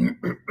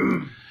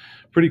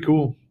 Pretty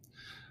cool.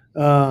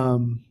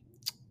 The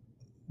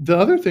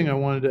other thing I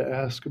wanted to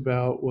ask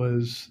about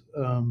was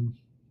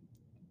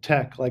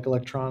tech, like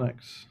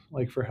electronics,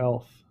 like for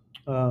health.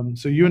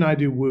 So you and I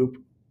do Whoop,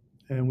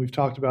 and we've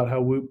talked about how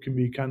Whoop can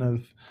be kind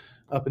of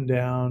up and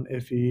down,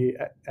 iffy,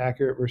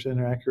 accurate versus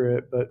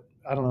inaccurate, but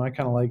I don't know, I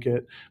kind of like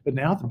it. But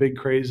now the big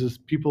craze is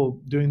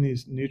people doing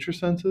these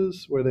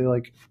NutriSenses where they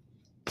like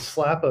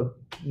slap a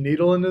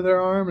needle into their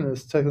arm and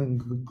it's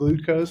taking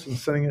glucose and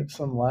sending it to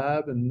some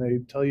lab and they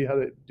tell you how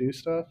to do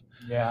stuff.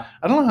 Yeah.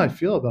 I don't know how I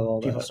feel about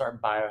all that. People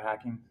start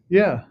biohacking.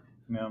 Yeah.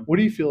 Yeah. What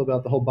do you feel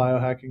about the whole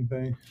biohacking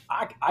thing?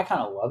 I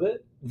kind of love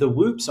it. The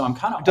Whoop, so I'm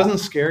kind of... It doesn't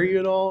scare you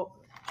at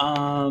all?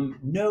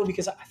 No,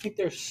 because I think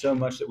there's so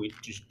much that we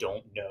just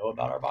don't know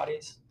about our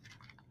bodies.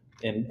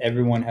 And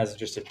everyone has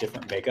just a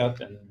different makeup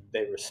and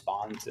they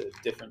respond to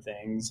different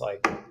things.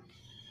 Like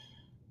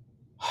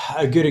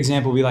a good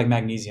example would be like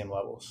magnesium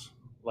levels.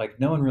 Like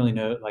no one really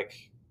knows, like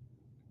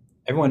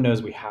everyone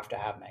knows we have to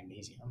have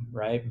magnesium,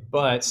 right?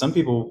 But some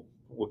people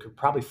could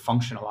probably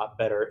function a lot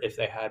better if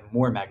they had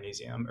more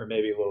magnesium or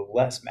maybe a little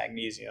less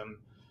magnesium.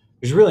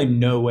 There's really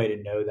no way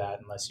to know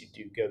that unless you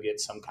do go get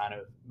some kind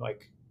of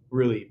like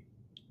really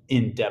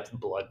in-depth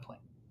blood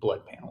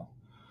panel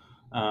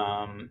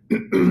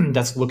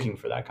that's looking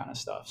for that kind of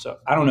stuff. So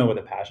I don't know what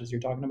the patches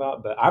you're talking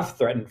about, but I've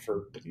threatened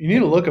for... You need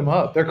to look them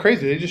up. They're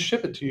crazy. They just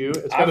ship it to you.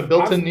 It's got a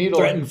built-in needle.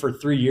 I've threatened for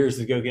 3 years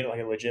to go get like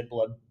a legit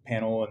blood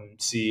panel and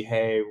see,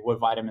 hey, what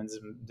vitamins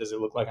does it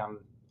look like I'm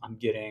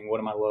getting? What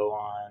am I low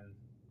on?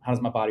 How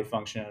does my body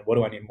function? What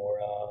do I need more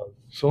of?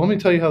 So let me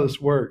tell you how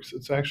this works.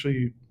 It's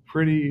actually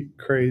pretty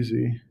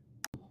crazy.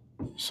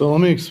 So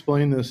let me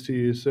explain this to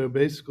you. So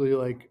basically,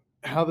 like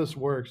how this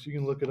works, you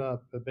can look it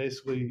up. But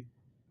basically,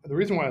 the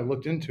reason why I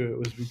looked into it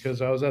was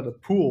because I was at a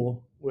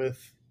pool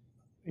with,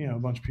 a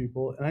bunch of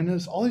people, and I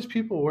noticed all these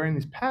people wearing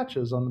these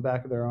patches on the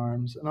back of their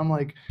arms, and I'm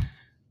like,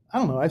 I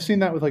don't know. I've seen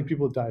that with like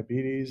people with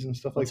diabetes and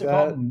stuff like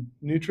that.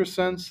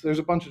 NutriSense. There's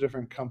a bunch of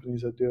different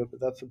companies that do it,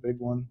 but that's a big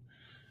one.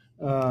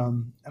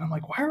 And I'm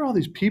like, why are all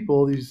these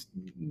people, these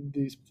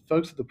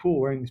folks at the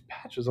pool wearing these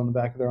patches on the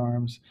back of their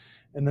arms?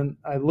 And then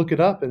I look it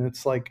up, and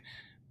it's like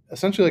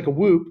essentially like a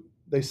Whoop.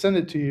 They send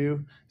it to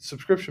you,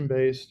 subscription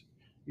based.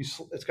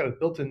 It's got a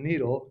built-in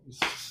needle. It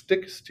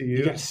sticks to you.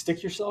 You got to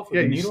stick yourself with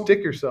yeah, the you needle?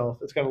 stick yourself.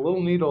 It's got a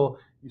little needle.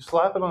 You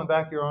slap it on the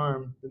back of your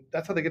arm.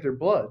 That's how they get their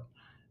blood.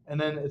 And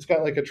then it's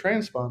got like a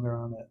transponder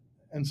on it.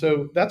 And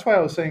so that's why I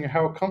was saying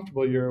how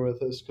comfortable you're with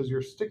this, because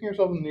you're sticking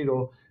yourself in the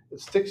needle. It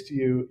sticks to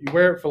you. You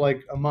wear it for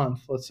like a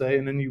month, let's say,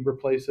 and then you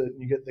replace it,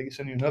 and they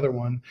send you another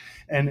one,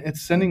 and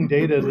it's sending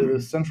data to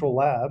the central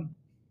lab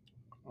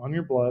on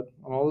your blood,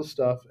 on all this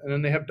stuff, and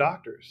then they have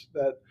doctors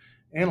that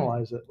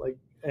analyze it,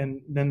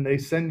 and then they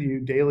send you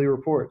daily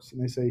reports,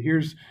 and they say,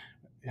 here's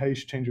how you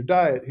should change your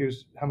diet,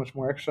 here's how much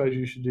more exercise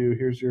you should do,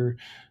 here's your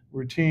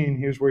routine,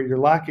 here's where you're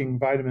lacking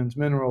vitamins,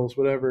 minerals,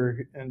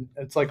 whatever, and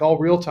it's like all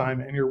real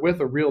time, and you're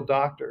with a real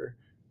doctor.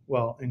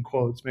 Well, in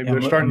quotes, maybe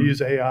they're starting to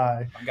use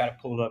AI. I've got it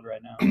pulled up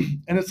right now.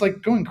 And it's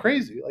like going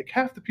crazy. Like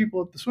half the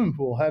people at the swimming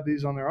pool have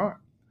these on their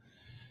arm.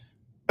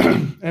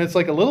 And it's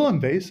like a little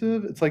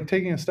invasive. It's like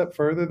taking a step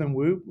further than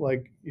Whoop.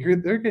 Like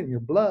they're getting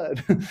your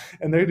blood,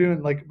 and they're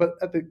doing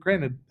but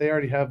granted, they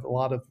already have a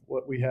lot of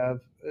what we have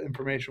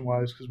information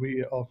wise, because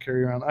we all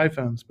carry around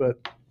iPhones.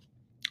 But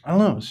I don't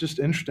know. It's just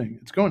interesting.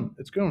 It's going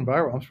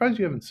viral. I'm surprised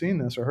you haven't seen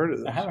this or heard of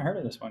this. I haven't heard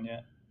of this one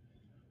yet.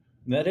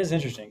 That is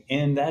interesting,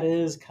 and that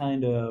is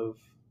kind of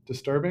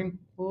disturbing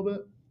a little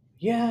bit.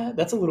 Yeah,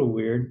 that's a little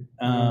weird.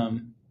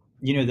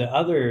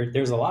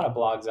 There's a lot of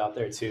blogs out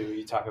there too.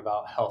 You talk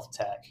about health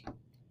tech,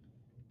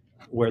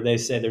 where they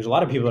say there's a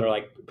lot of people that are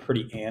like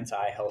pretty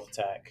anti-health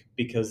tech,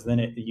 because then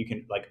you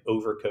can like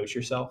overcoach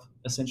yourself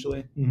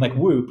essentially. Mm-hmm. Like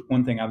Whoop,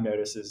 one thing I've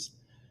noticed is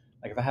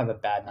like if I have a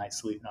bad night's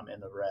sleep and I'm in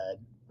the red,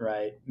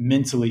 right?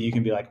 Mentally, you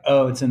can be like,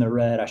 oh, it's in the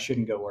red, I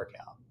shouldn't go work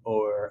out,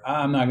 or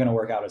I'm not going to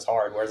work out as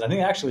hard. Whereas I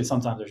think actually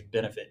sometimes there's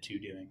benefit to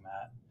doing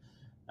that.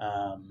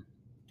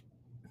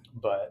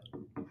 But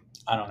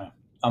I don't know.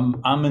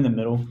 I'm in the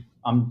middle.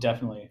 I'm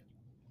definitely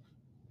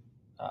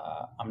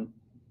I'm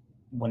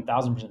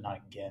 1,000%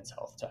 not against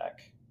health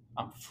tech.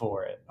 I'm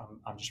for it.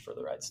 I'm just for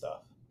the right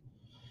stuff,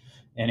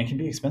 and it can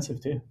be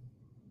expensive too.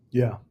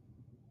 Yeah.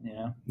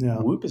 Yeah.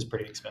 Whoop is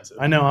pretty expensive.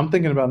 I know. I'm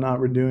thinking about not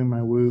renewing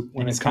my Whoop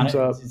when it comes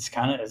up. It's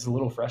a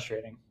little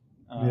frustrating.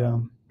 Yeah.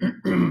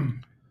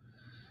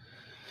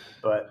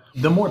 But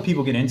the more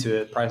people get into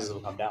it, prices will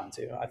come down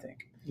too, I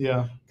think.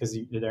 Yeah. Because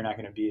they're not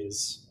going to be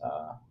as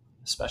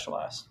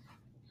specialized.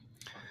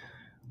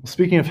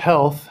 Speaking of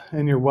health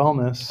and your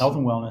wellness. Health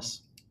and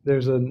wellness.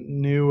 There's a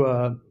new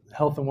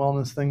health and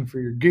wellness thing for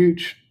your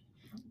gooch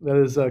that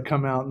has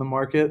come out in the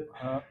market.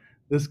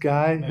 This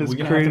guy has created. Are we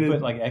gonna have to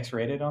put like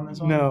X-rated on this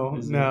one? No.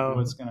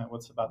 What's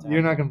about to happen?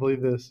 You're not gonna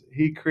believe this.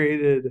 He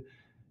created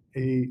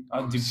a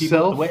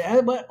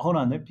hold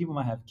on. People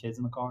might have kids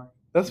in the car.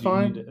 That's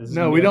fine.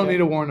 We don't need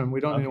to warn them.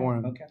 We don't need to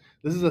warn them. Okay.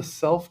 This is a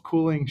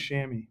self-cooling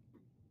chamois.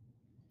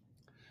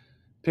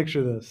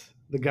 Picture this.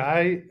 The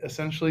guy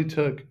essentially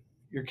took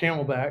your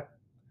Camelback,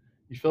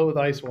 you fill it with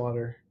ice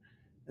water,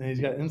 and he's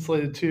got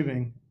insulated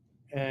tubing,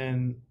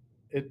 and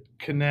it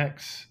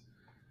connects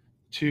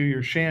to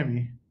your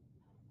chamois,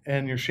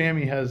 and your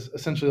chamois has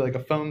essentially like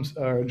a foam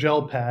or a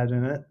gel pad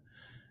in it,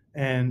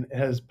 and it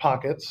has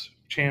pockets,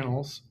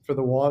 channels for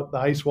the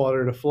ice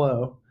water to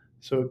flow,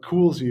 so it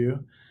cools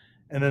you.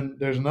 And then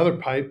there's another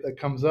pipe that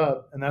comes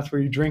up, and that's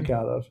where you drink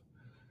out of.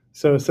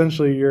 So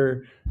essentially,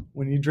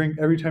 when you drink,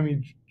 every time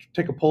you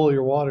take a pull of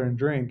your water and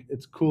drink,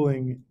 it's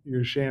cooling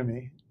your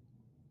chamois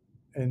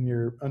and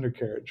your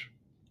undercarriage.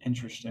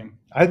 Interesting.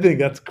 I think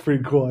that's a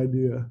pretty cool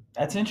idea.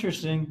 That's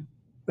interesting.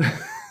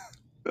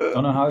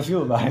 Don't know how I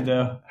feel about it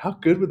though. How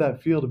good would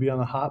that feel to be on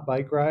a hot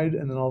bike ride,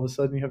 and then all of a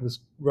sudden you have this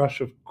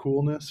rush of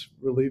coolness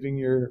relieving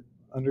your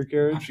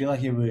undercarriage? I feel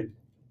like it would.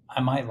 I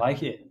might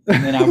like it,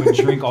 and then I would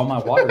drink all my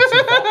water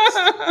too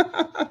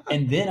fast,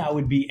 and then I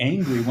would be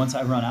angry once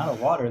I run out of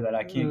water that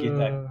I can't get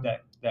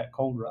that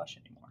cold rush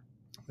anymore.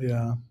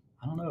 Yeah,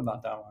 I don't know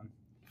about that one.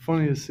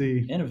 Funny to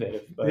see.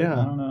 Innovative, but yeah.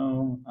 I don't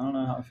know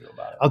how I feel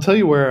about it. I'll tell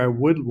you where I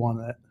would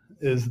want it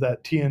is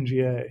that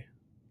TNGA,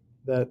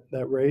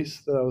 that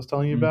race that I was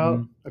telling you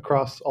about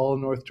across all of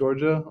North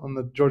Georgia on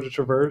the Georgia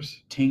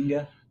Traverse.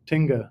 Tinga,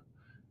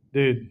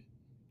 dude,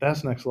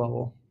 that's next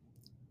level.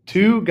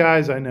 2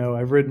 guys I know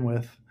I've ridden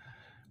with.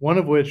 One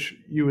of which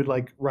you would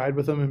like ride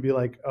with him and be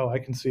like, oh, I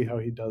can see how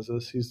he does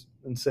this. He's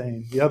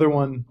insane. The other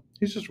one,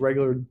 he's just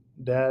regular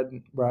dad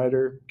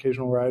rider,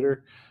 occasional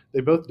rider.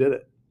 They both did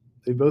it.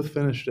 They both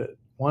finished it.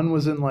 One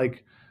was in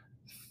like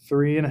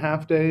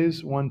 3.5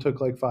 days. One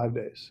took like 5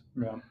 days.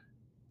 Yeah.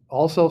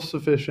 All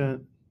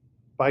self-sufficient,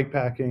 bike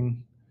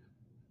packing,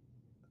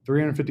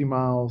 350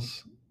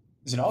 miles.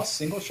 Is it all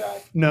single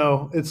track?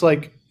 No, it's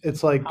like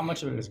how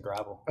much of it is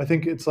gravel? I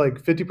think it's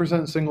like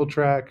 50% single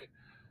track,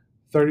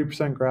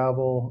 30%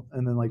 gravel,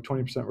 and then like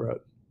 20% road.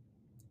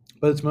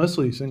 But it's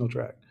mostly single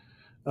track.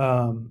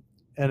 And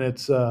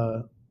it's,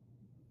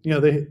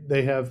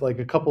 they have like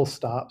a couple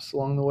stops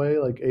along the way,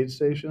 like aid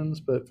stations,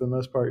 but for the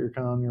most part, you're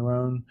kind of on your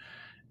own.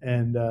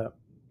 And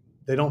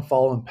they don't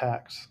follow in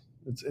packs.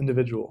 It's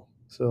individual.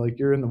 So like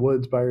you're in the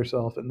woods by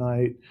yourself at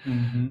night.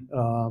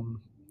 Mm-hmm.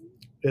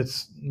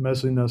 It's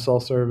mostly no cell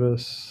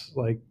service.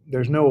 Like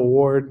there's no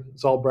award.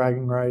 It's all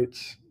bragging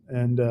rights.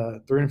 And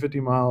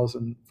 350 miles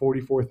and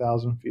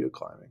 44,000 feet of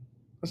climbing.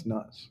 That's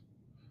nuts.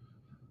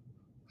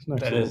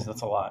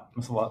 That's a lot.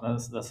 That's a lot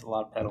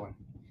of pedaling.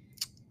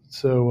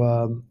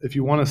 So if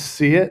you want to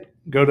see it,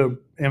 go to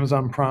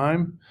Amazon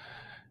Prime,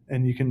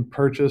 and you can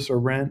purchase or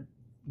rent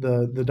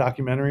the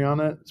documentary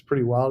on it. It's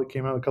pretty wild. It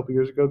came out a couple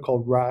years ago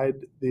called Ride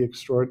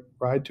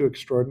to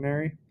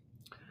Extraordinary.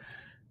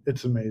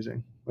 It's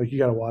amazing. Like you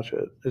got to watch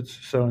it. It's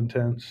so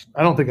intense.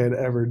 I don't think I'd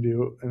ever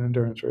do an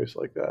endurance race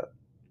like that.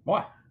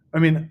 Why? I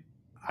mean,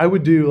 I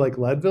would do like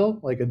Leadville,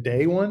 like a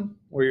day one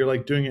where you're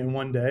like doing it in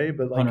one day,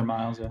 but like 100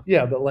 miles. Yeah.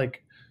 Yeah, but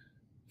like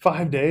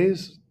 5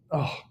 days.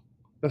 Oh,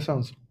 that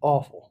sounds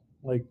awful.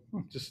 Like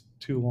just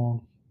too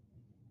long.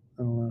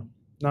 I don't know.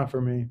 Not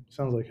for me.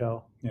 Sounds like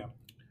hell. Yeah.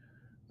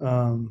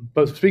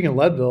 But speaking of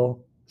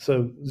Leadville,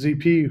 so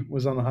ZP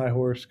was on the high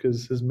horse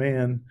because his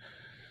man,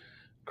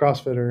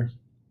 CrossFitter,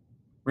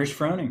 Rich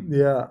Froning.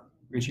 Yeah.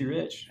 Richie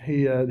Rich.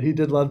 He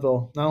did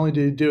Leadville. Not only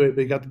did he do it,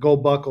 but he got the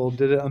gold buckle,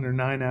 did it under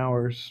 9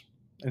 hours,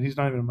 and he's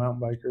not even a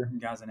mountain biker. The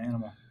guy's an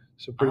animal.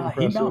 So pretty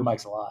impressive. He mountain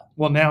bikes a lot.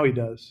 Well, now he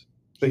does.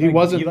 But he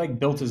wasn't. He like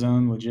built his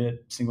own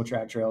legit single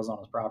track trails on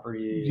his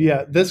property.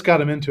 Yeah, this got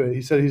him into it.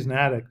 He said he's an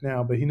addict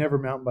now, but he never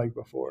mountain biked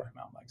before.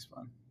 Mountain bike's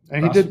fun.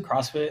 And he did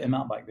CrossFit and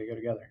mountain bike. They go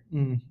together.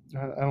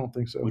 I don't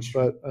think so.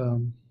 But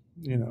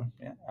you know.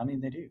 Yeah, I mean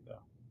they do though.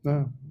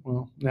 No,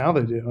 well now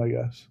they do, I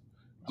guess.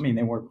 I mean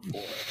they were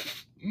before.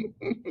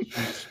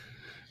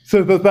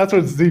 So that's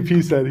what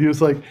ZP said. He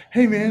was like,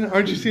 "Hey man,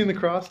 aren't you seeing the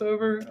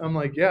crossover?" I'm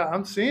like, "Yeah,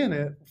 I'm seeing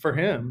it for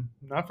him,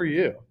 not for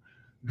you."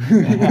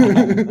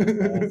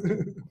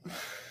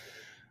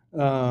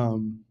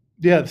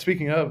 Yeah.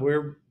 Speaking of,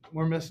 we're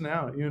missing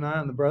out. You and I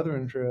on the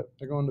Brethren trip.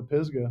 They're going to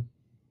Pisgah.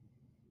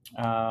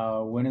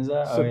 When is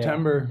that?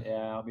 September. Oh,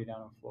 yeah, I'll be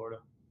down in Florida.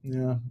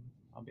 Yeah,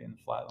 I'll be in the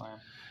Flatland.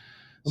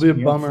 It'll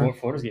be a bummer.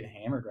 Florida's getting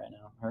hammered right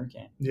now.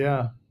 Hurricane.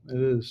 Yeah, it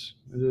is.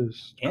 It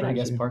is. And crazy. I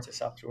guess parts of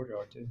South Georgia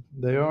are too.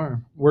 They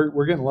are.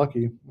 We're getting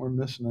lucky. We're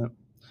missing it.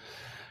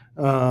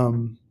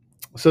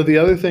 So the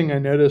other thing I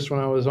noticed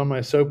when I was on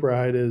my soap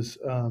ride is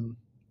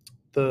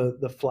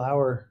the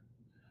flour.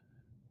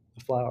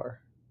 The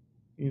flour.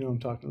 You know what I'm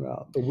talking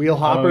about. The wheel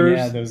hoppers.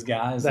 Oh, yeah, those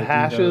guys. The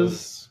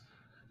hashes.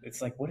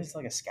 It's like, what is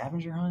like a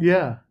scavenger hunt?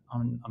 Yeah.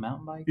 On a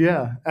mountain bike?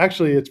 Yeah.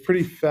 Actually, it's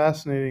pretty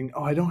fascinating.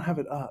 Oh, I don't have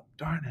it up.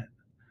 Darn it.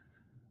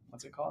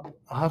 What's it called?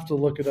 I'll have to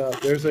look it up.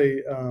 There's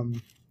a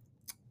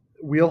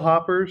wheel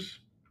hoppers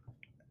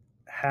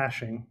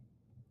hashing.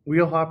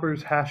 Wheel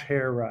hoppers hash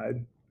hair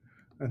ride,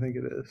 I think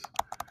it is.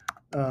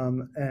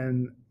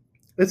 And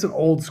it's an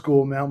old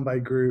school mountain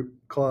bike group,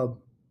 club,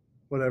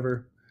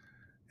 whatever.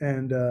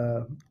 And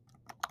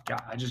yeah,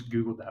 I just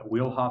Googled that.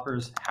 Wheel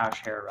hoppers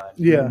hash hair ride.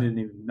 Yeah.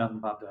 Nothing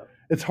popped up.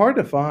 It's hard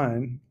to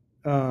find,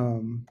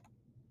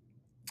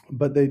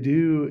 but they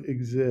do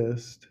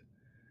exist.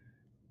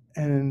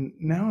 And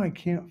now I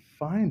can't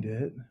find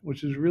it,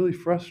 which is really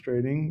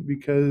frustrating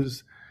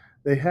because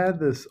they had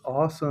this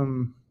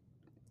awesome,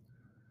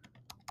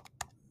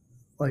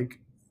 like,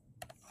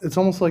 it's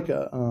almost like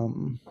a,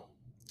 darn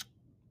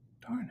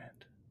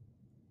it.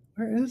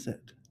 Where is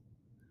it?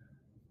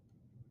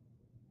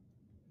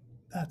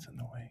 That's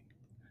annoying.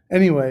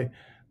 Anyway,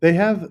 they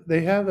have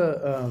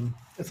a,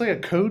 it's like a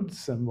code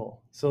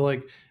symbol. So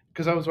like,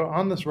 because I was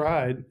on this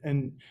ride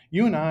and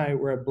you and I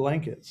were at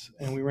Blankets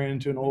and we ran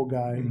into an old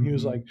guy and he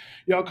was like,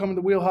 "Y'all coming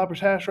to Wheel Hoppers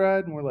Hash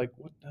Ride?" And we're like,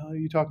 "What the hell are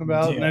you talking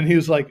about?" Yeah. And then he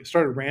was like,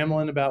 started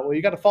rambling about, well,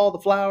 you got to follow the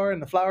flower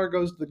and the flower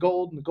goes to the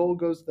gold and the gold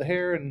goes to the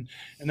hair and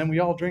then we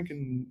all drink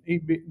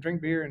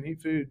beer and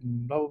eat food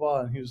and blah, blah, blah.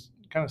 And he was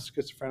kind of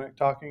schizophrenic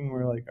talking. And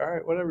we're like, all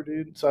right, whatever,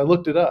 dude. So I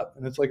looked it up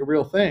and it's like a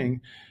real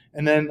thing.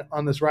 And then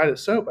on this ride at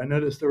Soap, I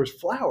noticed there was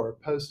flower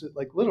posted,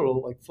 like literal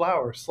like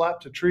flower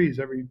slapped to trees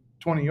every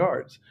 20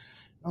 yards.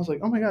 I was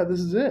like, oh my God, this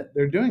is it.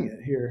 They're doing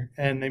it here.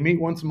 And they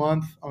meet once a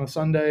month on a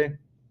Sunday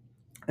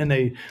and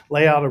they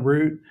lay out a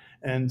route.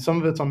 And some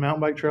of it's on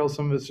mountain bike trails.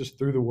 Some of it's just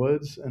through the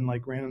woods and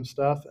like random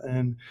stuff.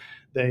 And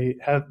they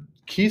have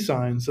key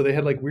signs. So they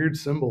had like weird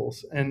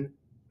symbols. And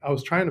I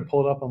was trying to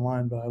pull it up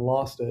online, but I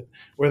lost it,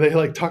 where they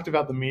like talked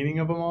about the meaning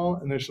of them all.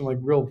 And there's some like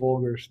real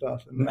vulgar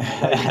stuff. And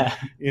like,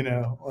 you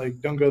know, like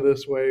don't go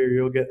this way or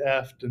you'll get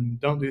effed and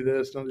don't do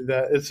this, don't do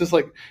that. It's just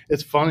like,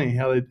 it's funny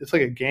how it's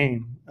like a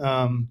game.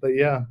 But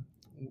yeah.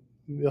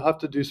 You'll have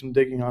to do some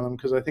digging on them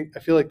because I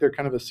feel like they're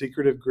kind of a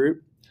secretive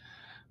group,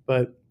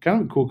 but kind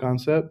of a cool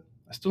concept.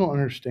 I still don't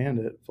understand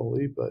it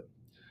fully, but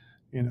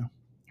you know,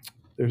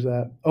 there's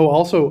that. Oh,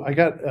 also I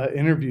got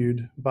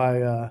interviewed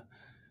by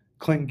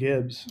Clint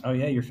Gibbs. Oh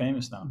yeah, you're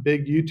famous now.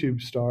 Big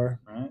YouTube star.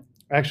 Right.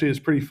 Actually, it's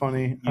pretty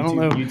funny. I don't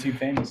know. YouTube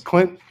famous.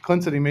 Clint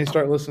said he may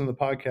start listening to the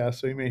podcast,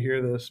 so he may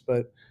hear this,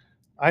 but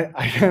I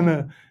kind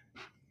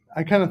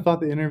of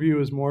thought the interview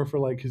was more for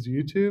like his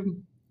YouTube.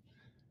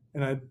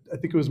 And I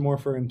think it was more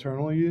for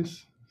internal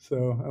use,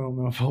 so I don't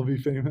know if I'll be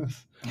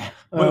famous.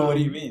 What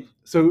do you mean?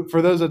 So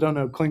for those that don't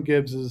know, Clint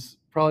Gibbs is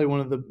probably one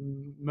of the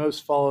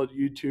most followed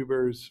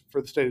YouTubers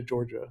for the state of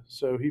Georgia.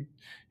 So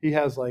he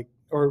has like,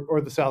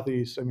 or the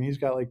Southeast. I mean, he's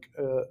got like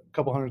a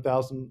couple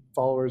 100,000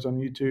 followers on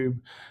YouTube.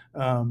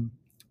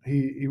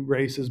 He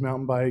races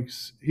mountain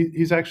bikes.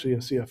 He's actually a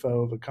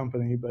CFO of a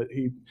company, but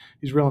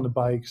he's real into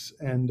bikes,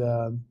 and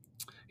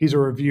he's a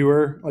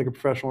reviewer, like a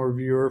professional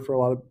reviewer for a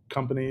lot of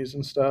companies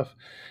and stuff.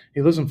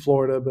 He lives in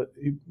Florida, but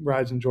he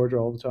rides in Georgia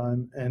all the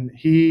time. And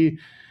he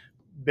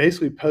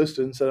basically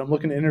posted and said, I'm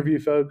looking to interview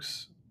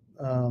folks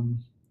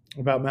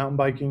about mountain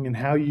biking and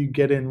how you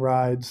get in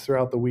rides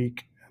throughout the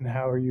week and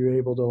how are you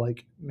able to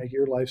like make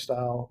your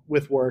lifestyle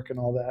with work and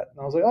all that. And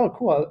I was like, oh,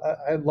 cool.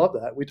 I love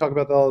that. We talk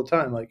about that all the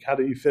time. Like, how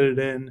do you fit it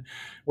in?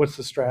 What's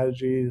the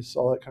strategies?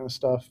 All that kind of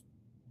stuff.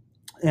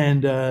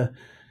 And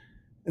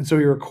so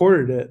he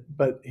recorded it,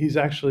 but I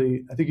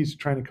think he's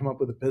trying to come up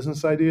with a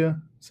business idea.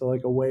 So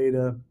like a way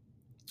to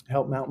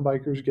help mountain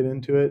bikers get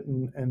into it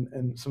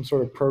and some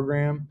sort of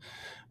program.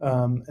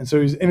 And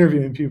so he's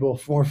interviewing people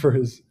more for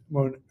his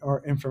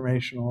more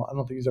informational. I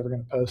don't think he's ever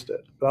going to post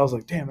it, but I was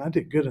like, damn, I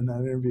did good in that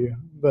interview,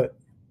 but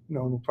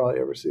no one will probably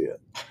ever see it.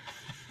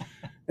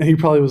 And he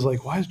probably was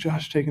like, why is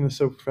Josh taking this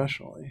so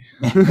professionally?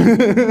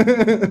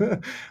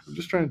 I'm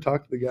just trying to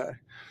talk to the guy.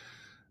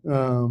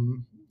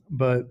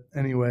 But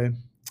anyway,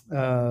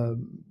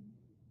 and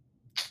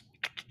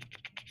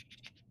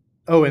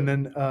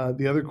then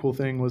the other cool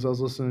thing was I was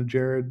listening to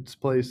Jared's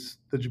Place,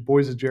 the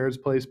Boys at Jared's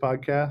Place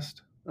podcast.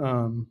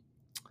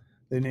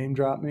 They name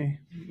dropped me.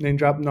 Name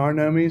dropped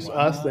Narnomies, Wow.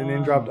 us. They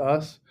name dropped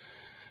us.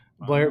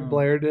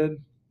 Blair did.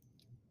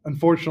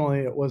 Unfortunately,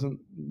 it wasn't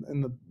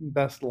in the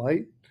best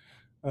light.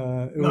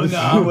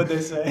 What'd they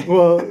say?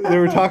 Well, they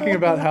were talking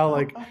about how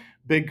like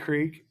Big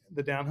Creek,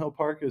 the downhill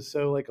park, is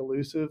so like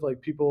elusive.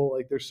 Like people,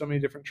 like there's so many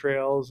different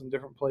trails and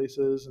different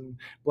places. And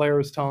Blair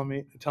was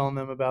telling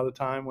them about a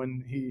time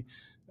when he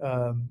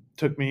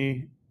took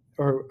me,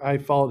 or I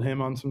followed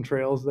him on some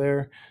trails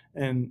there,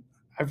 and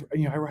I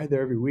ride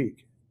there every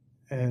week.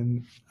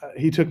 And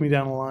he took me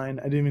down a line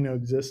I didn't even know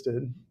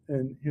existed.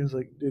 And he was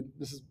like, dude,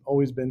 this has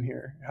always been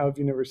here. How have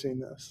you never seen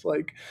this?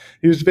 Like,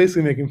 he was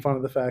basically making fun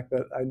of the fact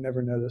that I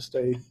never noticed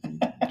a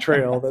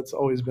trail that's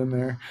always been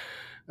there.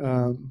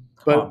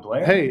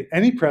 But hey,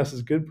 any press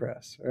is good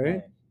press, right?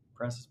 Hey,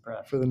 press is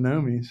press. For the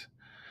Nomies.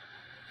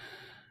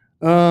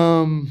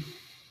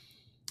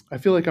 I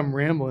feel like I'm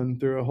rambling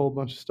through a whole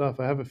bunch of stuff.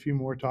 I have a few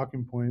more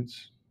talking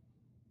points.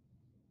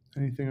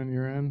 Anything on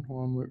your end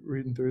while I'm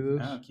reading through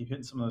this? No, keep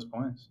hitting some of those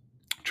points.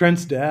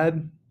 Trent's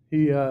dad,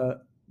 he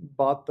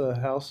bought the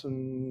house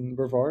in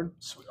Brevard.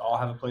 So we all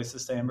have a place to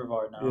stay in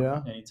Brevard now.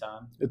 Yeah.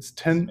 Anytime.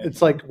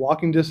 It's like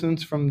walking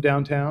distance from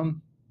downtown,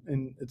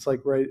 and it's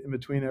like right in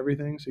between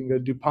everything. So you can go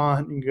to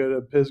DuPont, you can go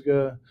to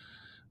Pisgah.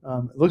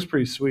 It looks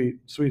pretty sweet.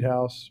 Sweet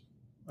house.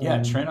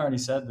 Yeah, Trent already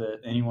said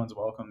that anyone's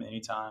welcome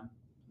anytime.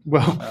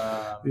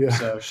 Well, yeah.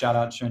 So shout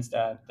out to Trent's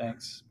dad.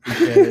 Thanks.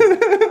 Appreciate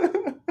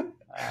it.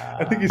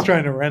 I think he's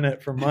trying to rent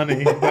it for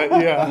money, but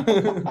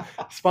yeah,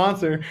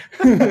 sponsor.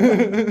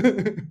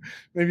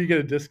 Maybe you get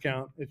a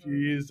discount if you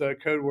use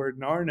code word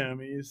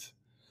Narnomies,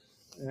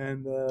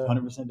 and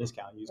 100%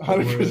 discount. Use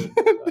code 100%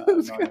 word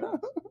discount.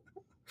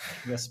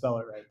 You gotta spell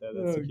it right though.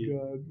 That's the key.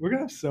 God, we're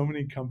gonna have so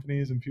many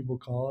companies and people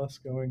call us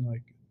going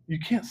like, "You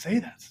can't say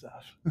that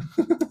stuff."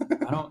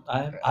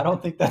 I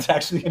don't think that's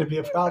actually gonna be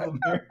a problem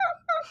here.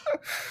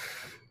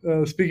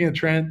 Speaking of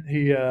Trent,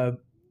 he had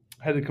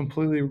to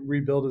completely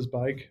rebuild his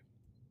bike.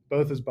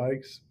 Both his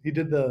bikes. He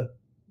did the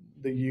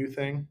U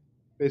thing,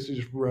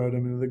 basically just rode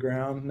them into the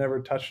ground,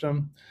 never touched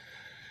them,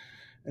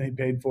 and he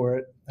paid for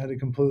it. Had to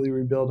completely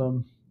rebuild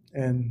them,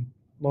 and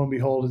lo and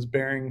behold, his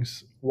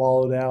bearings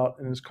wallowed out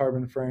in his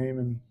carbon frame,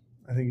 and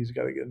I think he's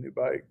got to get a new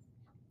bike.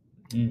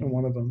 And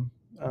one of them.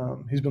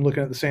 He's been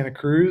looking at the Santa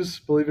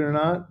Cruz, believe it or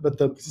not, but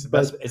it's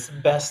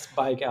the best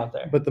bike out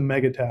there. But the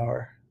Mega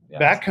Tower. Yeah.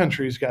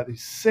 Backcountry's got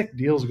these sick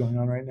deals going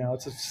on right now.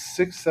 It's a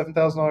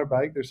 $7,000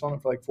 bike. They're selling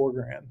it for like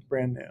 $4,000,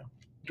 brand new.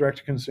 Direct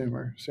to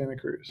consumer, Santa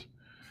Cruz,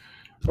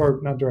 or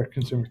not direct to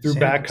consumer, through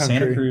Backcountry.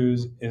 Santa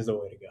Cruz is the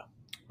way to go.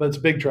 But it's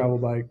a big travel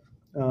bike.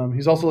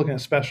 He's also looking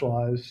at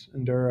Specialized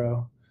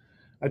Enduro.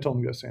 I told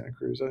him to go Santa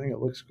Cruz. I think it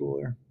looks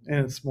cooler,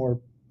 and it's more.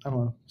 I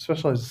don't know.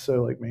 Specialized is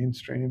so like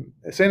mainstream.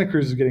 Santa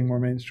Cruz is getting more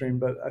mainstream,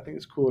 but I think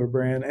it's a cooler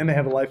brand, and they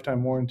have a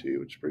lifetime warranty,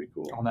 which is pretty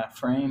cool. On that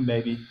frame,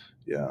 baby.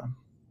 Yeah.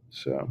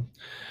 So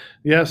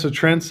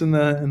Trent's in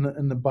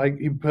the bike.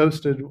 He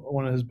posted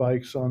one of his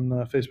bikes on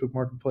Facebook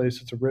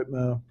Marketplace. It's a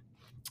Ritmo.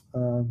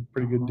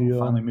 Pretty good deal.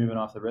 Finally moving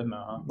off the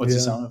Ritmo, huh? What's he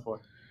selling it for?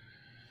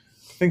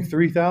 I think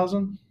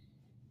 $3,000,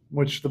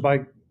 which the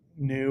bike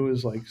new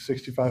is like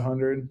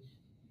 $6,500.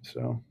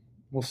 So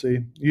we'll see.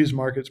 Used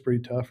market's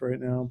pretty tough right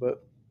now,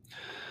 but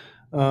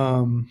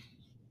and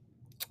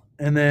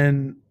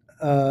then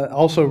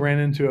also ran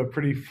into a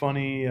pretty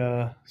funny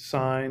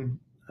sign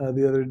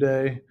the other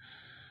day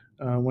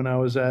when I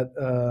was at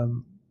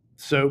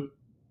Soap.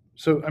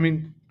 So I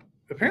mean,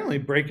 apparently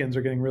break-ins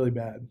are getting really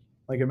bad,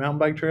 like at mountain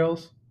bike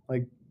trails,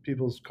 like.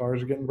 People's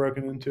cars are getting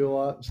broken into a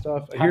lot and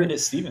stuff. It happened to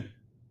Steven.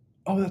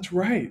 Oh, that's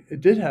right.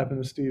 It did happen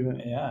to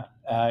Steven.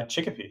 Yeah.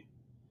 Chicopee.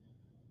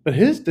 But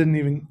his they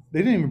didn't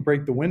even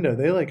break the window.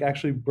 They like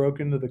actually broke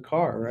into the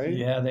car, right?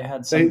 Yeah, they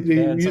had They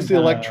had used the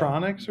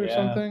electronics or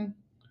something.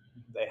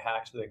 They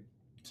hacked the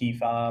key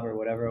fob or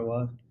whatever it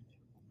was.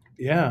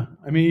 Yeah.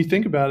 I mean, you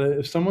think about it,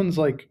 if someone's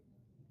like,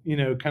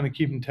 kind of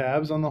keeping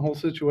tabs on the whole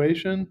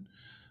situation,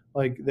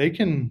 like they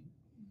can,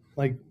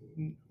 like,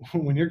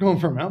 when you're going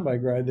for a mountain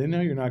bike ride, they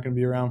know you're not going to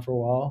be around for a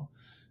while,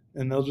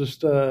 and they'll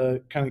just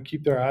kind of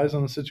keep their eyes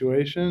on the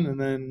situation. And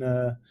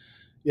then,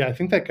 yeah, I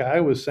think that guy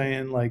was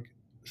saying like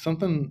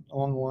something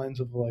along the lines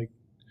of like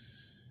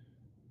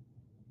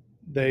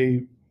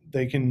they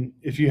can,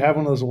 if you have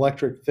one of those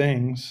electric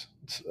things,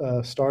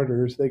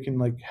 starters, they can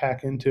like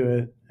hack into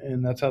it,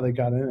 and that's how they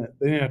got in it.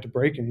 They didn't have to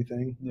break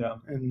anything. Yeah.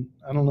 And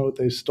I don't know what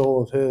they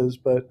stole of his,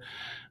 but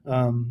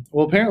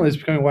well, apparently it's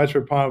becoming a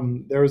widespread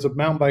problem. There was a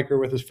mountain biker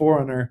with his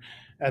 4Runner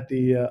at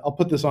the I'll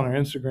put this on our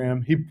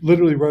Instagram. He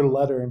literally wrote a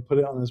letter and put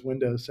it on his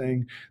window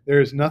saying,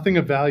 "There is nothing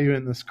of value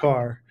in this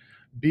car.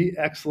 Be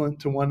excellent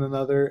to one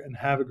another and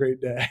have a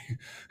great day."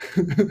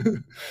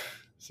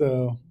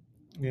 So,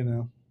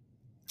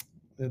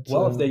 it's,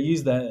 well, if they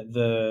use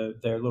their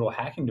little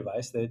hacking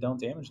device, they don't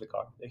damage the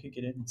car. They could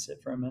get in and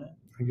sit for a minute.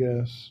 I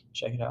guess.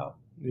 Check it out.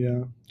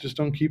 Yeah, just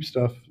don't keep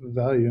stuff of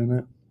value in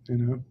it.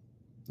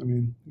 I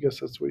mean, I guess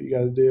that's what you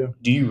got to do.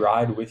 Do you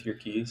ride with your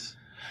keys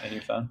and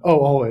your phone? Oh,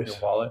 always. Your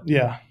wallet?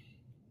 Yeah.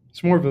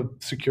 It's more of a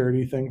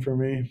security thing for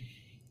me.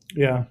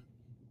 Yeah.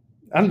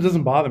 And it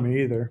doesn't bother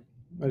me either.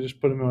 I just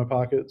put them in my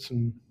pockets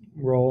and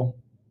roll.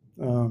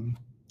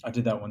 I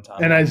did that one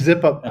time. And I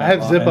zip up. I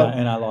have zip up.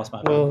 And I lost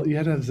my phone. Well, you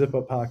had to have zip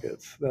up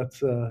pockets. That's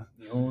the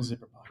old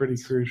zipper pockets. Pretty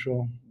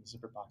crucial.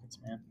 Zipper pockets,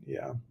 man.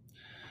 Yeah.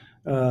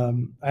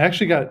 I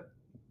actually got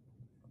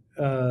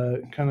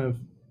kind of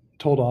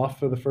told off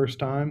for the first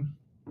time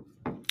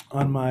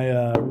on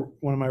my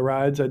one of my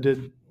rides. I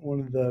did one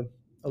of the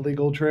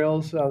illegal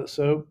trails out at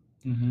Soap,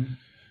 and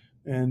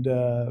it's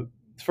the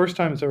first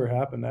time it's ever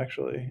happened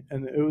actually.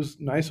 And it was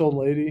a nice old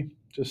lady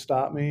just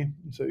stopped me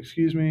and said,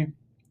 "Excuse me,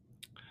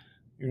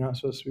 you're not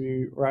supposed to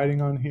be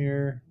riding on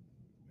here,"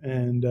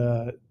 and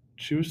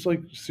she was like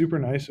super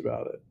nice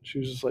about it. She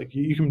was just like,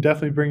 "You can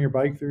definitely bring your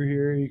bike through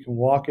here. You can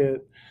walk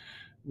it.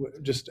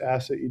 Just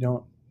ask that you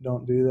don't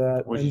do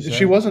that." And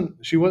she wasn't.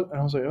 And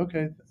I was like,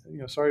 "Okay,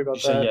 sorry about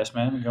that." You said yes,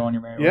 ma'am, and go on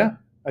your merry way. Yeah,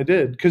 I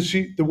did, because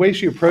the way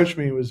she approached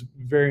me was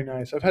very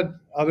nice. I've had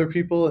other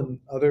people and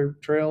other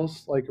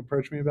trails like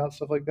approach me about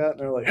stuff like that, and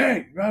they're like,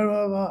 "Hey, blah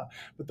blah blah,"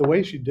 but the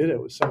way she did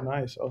it was so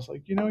nice. I was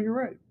like, you're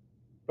right.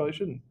 Probably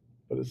shouldn't,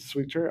 but it's a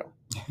sweet trail.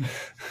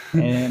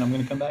 And I'm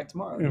going to come back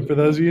tomorrow. And for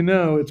those of you who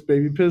know, it's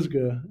Baby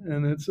Pisgah,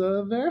 and it's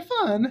very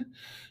fun.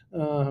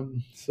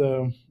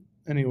 So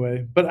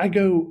anyway, but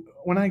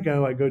when I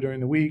go during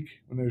the week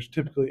when there's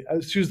typically,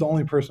 she was the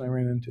only person I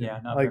ran into. Yeah,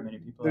 not very many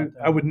people out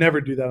there. I would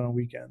never do that on a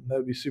weekend. That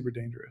would be super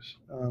dangerous.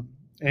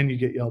 And you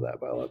get yelled at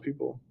by a lot of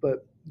people.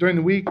 But during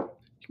the week,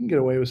 you can get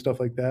away with stuff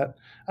like that.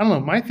 I don't know.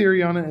 My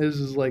theory on it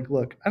is like,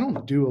 look, I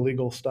don't do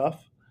illegal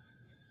stuff.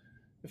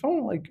 If I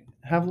want to like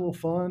have a little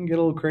fun, get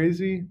a little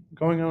crazy,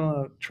 going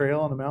on a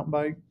trail on a mountain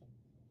bike,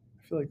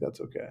 I feel like that's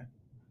okay.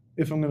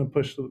 If I'm going to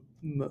push the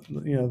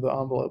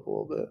envelope a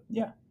little bit.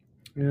 Yeah.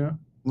 Yeah.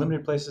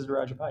 Limited places to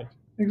ride your bike.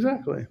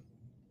 Exactly.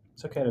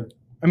 It's okay to.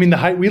 I mean,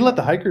 we let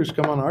the hikers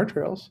come on our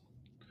trails.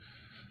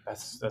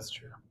 That's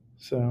true.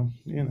 So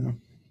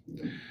and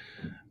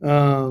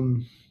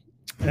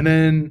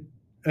then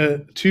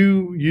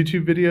 2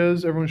 YouTube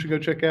videos everyone should go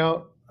check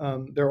out.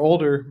 They're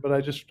older, but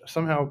I just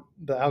somehow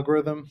the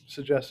algorithm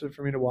suggested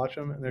for me to watch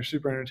them, and they're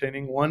super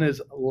entertaining. One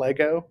is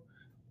Lego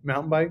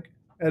mountain bike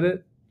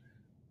edit.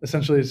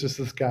 Essentially, it's just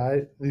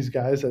these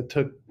guys that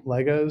took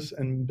Legos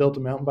and built a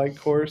mountain bike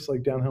course,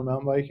 like downhill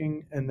mountain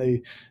biking, and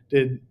they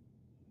did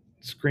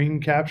screen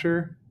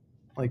capture,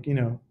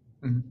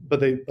 but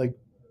they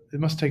it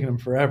must have taken them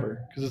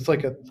forever because it's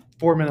like a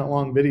 4-minute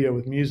long video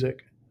with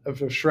music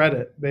of shred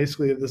it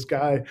basically of this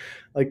guy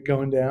like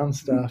going down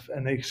stuff,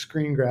 and they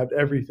screen grabbed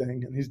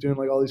everything, and he's doing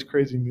like all these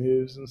crazy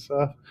moves and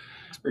stuff.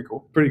 It's pretty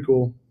cool. Pretty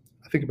cool.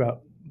 I think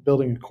about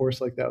building a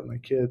course like that with my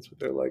kids with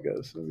their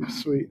Legos. That'd be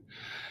sweet.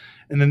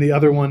 And then the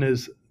other one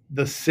is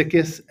the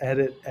sickest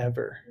edit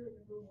ever.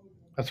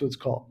 That's what it's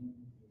called.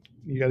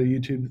 You got a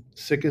YouTube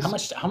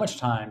sickest. How much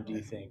time do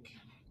you think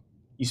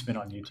you spend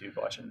on YouTube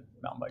watching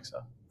mountain bike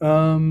stuff?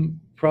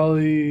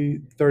 Probably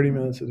 30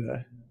 minutes a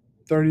day.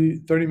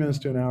 30 minutes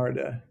to an hour a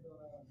day.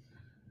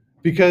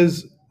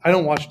 Because I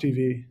don't watch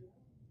TV.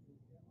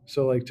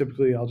 So like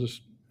typically I'll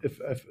just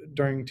if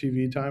during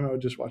TV time I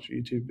would just watch a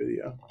YouTube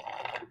video.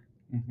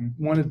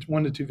 Mm-hmm.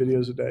 One to 2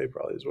 videos a day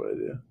probably is what I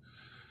do.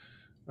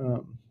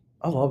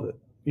 I love it.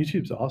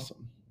 YouTube's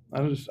awesome.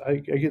 I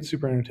get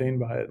super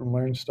entertained by it and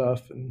learn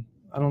stuff, and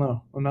I don't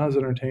know. I'm not as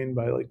entertained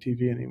by like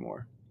TV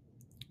anymore.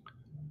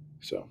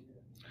 So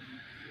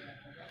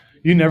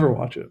you never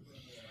watch it?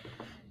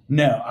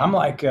 No, I'm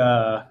like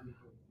I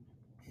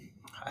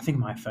think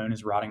my phone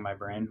is rotting my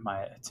brain,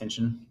 my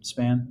attention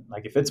span.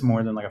 Like if it's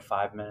more than like a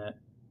 5-minute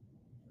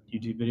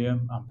YouTube video,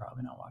 I'm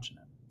probably not watching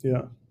it.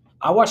 Yeah.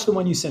 I watched the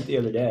one you sent the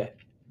other day.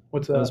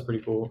 What's That was that?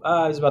 pretty cool. It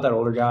was about that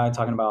older guy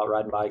talking about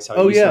riding bikes. How he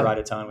Oh, used yeah. to ride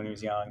a ton when he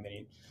was young. Then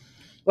he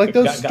Like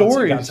those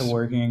stories. got to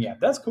working. Yeah,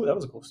 that's cool. That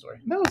was a cool story.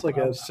 That was like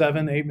a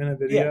 7-8 minute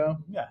video.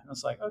 Yeah. I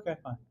was like, okay,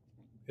 fine.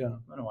 Yeah.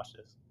 I'm gonna watch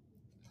this.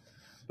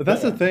 But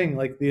that's the thing.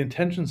 Like the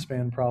attention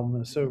span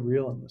problem is so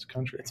real in this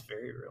country. It's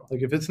very real.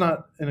 Like if it's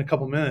not in a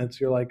couple minutes,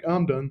 you're like, oh,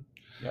 I'm done.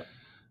 Yep.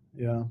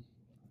 Yeah.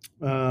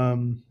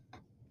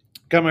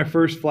 Got my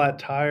first flat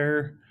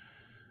tire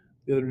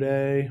the other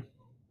day,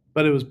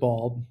 but it was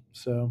bald.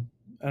 So,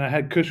 and I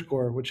had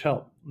Cushcore, which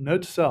helped.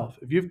 Note to self: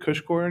 if you have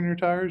Cushcore in your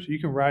tires, you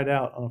can ride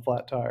out on a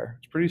flat tire.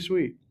 It's pretty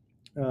sweet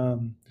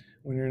when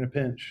you're in a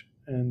pinch.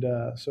 And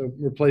so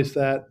replace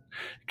that.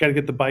 Got to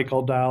get the bike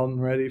all dialed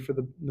and ready for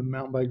the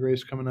mountain bike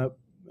race coming up,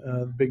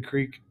 Big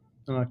Creek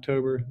in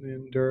October, the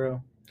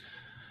Enduro.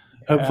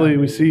 Hopefully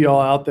we see y'all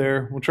out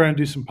there. We'll try and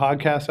do some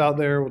podcasts out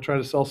there. We'll try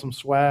to sell some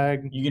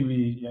swag. You can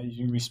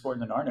be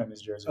sporting the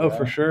Narnomies jersey. Oh, right?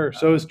 For sure.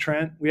 So is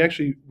Trent. We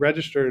actually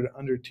registered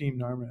under Team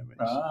Narnomies.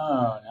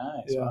 Oh,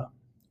 nice. Yeah. Wow.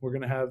 We're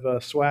going to have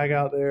swag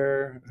out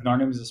there. Is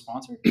Narnomies a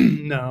sponsor?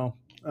 No.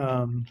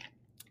 Why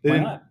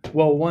not?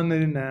 Well, 1, they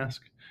didn't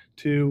ask.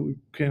 2, we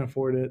can't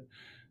afford it.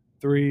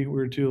 3, we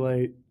were too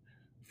late.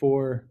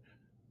 4,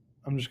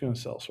 I'm just going to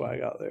sell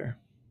swag out there.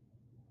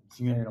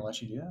 They're going to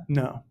let you do that?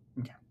 No.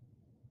 Okay.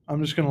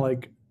 I'm just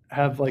going to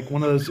have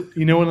one of those,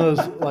 one of those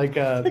like,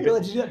 they're going to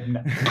let you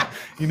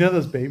do that?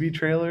 Those baby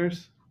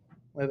trailers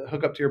that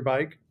hook up to your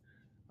bike?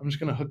 I'm just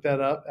going to hook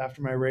that up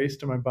after my race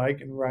to my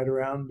bike and ride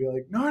around and be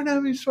like,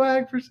 Narnomies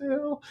swag for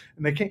sale.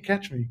 And they can't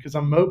catch me because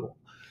I'm mobile.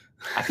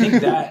 I think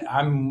that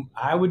I'm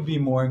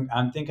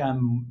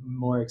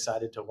more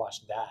excited to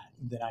watch that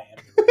than I am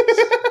the race.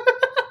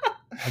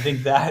 I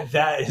think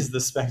that is the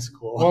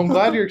spectacle. Well, I'm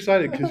glad you're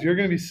excited because you're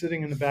going to be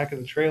sitting in the back of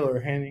the trailer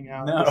handing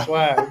out the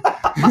swag.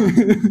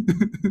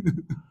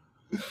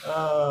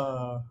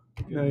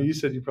 No, you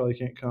said you probably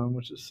can't come,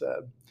 which is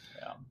sad.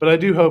 Yeah. But I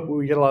do hope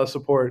we get a lot of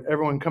support.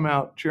 Everyone come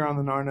out, cheer on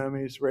the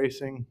Narnomies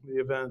racing, the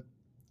event.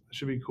 It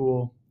should be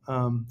cool.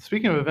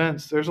 Speaking of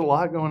events, there's a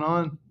lot going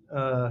on.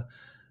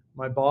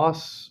 My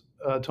boss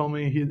told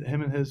me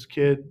him and his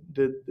kid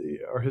did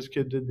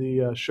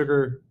the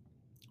Sugar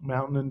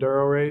Mountain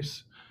Enduro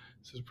race.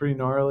 This is pretty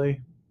gnarly.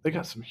 They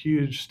got some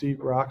huge steep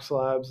rock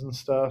slabs and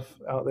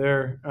stuff out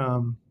there.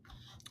 And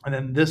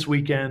then this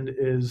weekend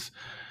is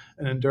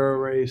an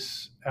enduro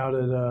race out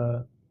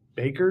at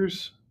Baker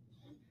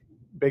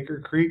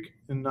Creek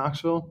in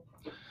Knoxville.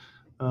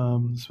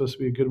 It's supposed to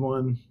be a good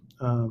one.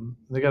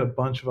 They got a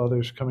bunch of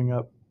others coming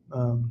up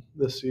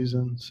this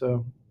season,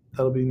 so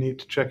that'll be neat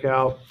to check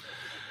out.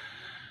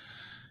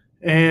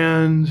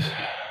 And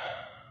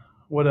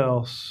what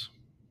else?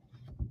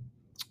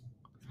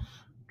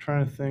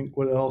 Trying to think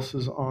what else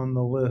is on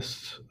the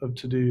list of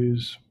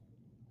to-dos.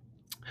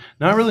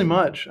 Not really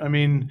much. I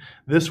mean,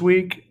 this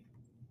week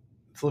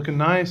it's looking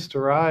nice to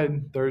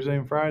ride Thursday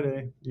and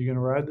Friday. You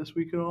gonna ride this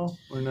week at all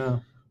or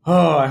no?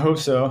 Oh, I hope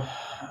so.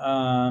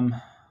 I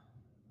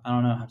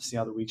don't know. I have to see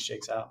how the week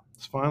shakes out.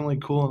 It's finally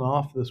cooling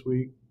off this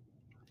week,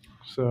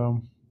 so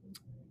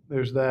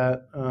there's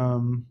that.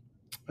 And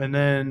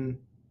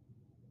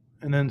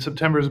then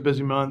September is a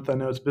busy month. I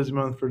know it's a busy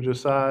month for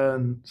Josiah,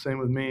 and same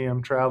with me.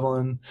 I'm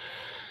traveling.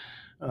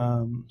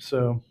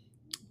 So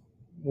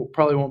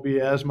probably won't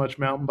be as much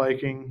mountain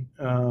biking,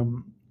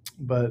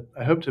 but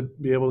I hope to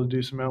be able to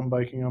do some mountain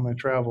biking on my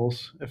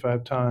travels if I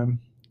have time.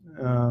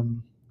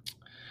 And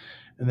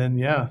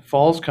then,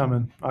 fall's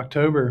coming,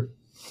 October.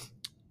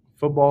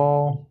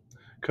 Football,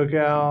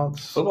 cookouts.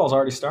 Football's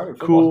already started.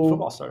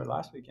 Football started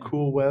last weekend.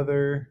 Cool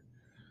weather.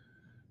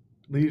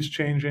 Leaves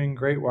changing.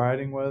 Great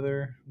riding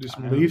weather. Do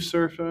some leaf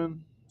surfing.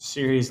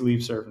 Serious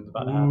leaf surfing is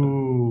about to happen.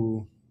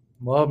 Ooh,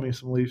 love me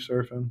some leaf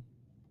surfing.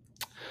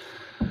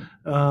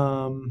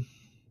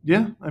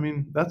 I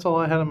mean, that's all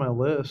I had on my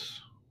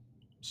list.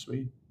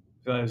 Sweet.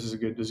 I feel like this is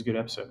a good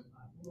episode.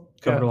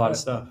 Covered a lot of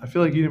stuff. I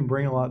feel like you didn't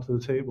bring a lot to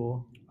the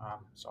table.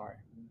 Sorry.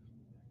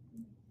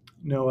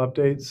 No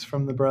updates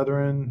from the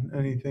brethren?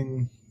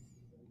 Anything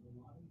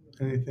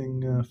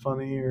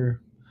funny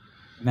or?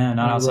 Man,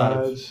 not outside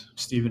of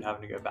Steven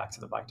having to go back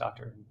to the bike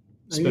doctor and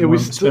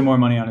spend more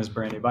money on his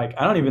brand new bike.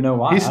 I don't even know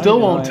why. He still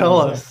won't tell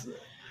us.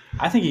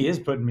 I think he's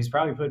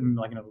probably putting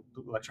like an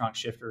electronic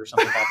shifter or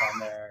something back on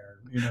there.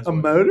 Or who knows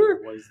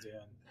motor? What he's doing.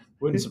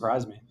 Wouldn't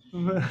surprise me.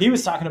 He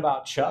was talking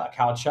about Chuck,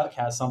 how Chuck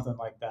has something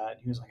like that.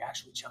 He was like,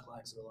 actually, Chuck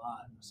likes it a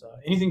lot. So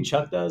anything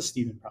Chuck does,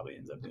 Steven probably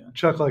ends up doing.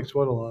 Chuck likes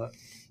what a lot?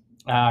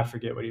 I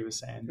forget what he was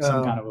saying.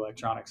 Some kind of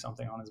electronic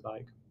something on his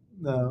bike.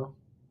 No.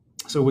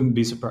 So it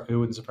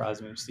wouldn't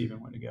surprise me if Steven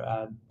wanted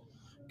to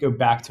go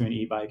back to an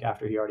e-bike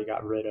after he already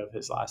got rid of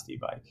his last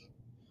e-bike.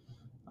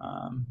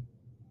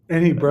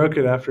 And he broke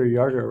it after a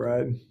Yargo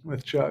ride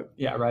with Chuck.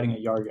 Yeah, riding a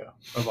Yargo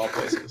of all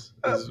places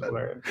is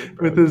where it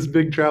broke. With his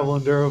big travel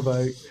enduro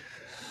bike.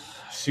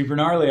 Super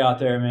gnarly out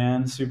there,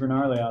 man. Super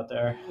gnarly out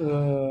there.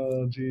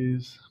 Oh,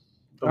 jeez.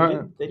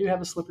 But they do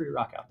have a slippery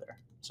rock out there,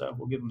 so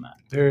we'll give them that.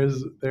 There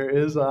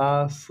is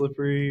a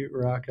slippery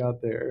rock out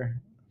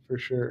there for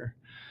sure.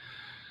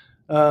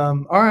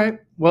 All right.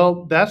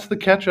 Well, that's the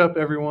catch up,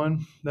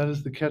 everyone. That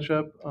is the catch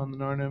up on the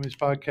Narnomies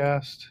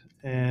podcast.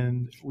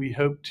 And we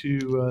hope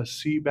to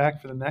see you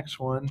back for the next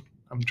one.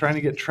 I'm trying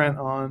to get Trent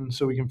on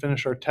so we can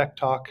finish our tech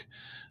talk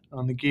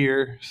on the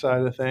gear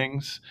side of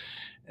things.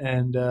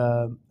 And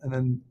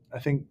then I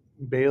think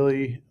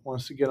Bailey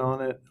wants to get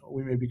on it.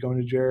 We may be going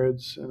to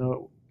Jared's in a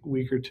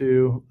week or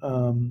two.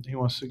 He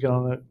wants to get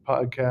on the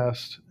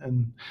podcast.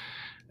 And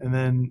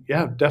then,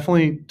 yeah,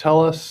 definitely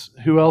tell us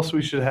who else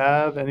we should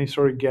have, any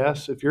sort of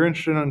guests. If you're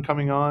interested in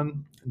coming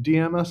on,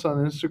 DM us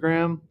on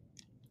Instagram.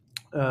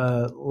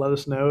 Let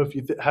us know if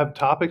you have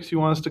topics you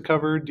want us to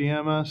cover.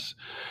 DM us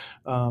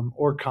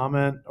or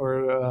comment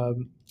or,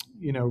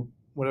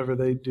 whatever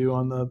they do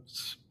on the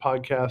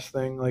podcast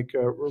thing, like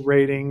a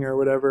rating or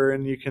whatever.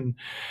 And you can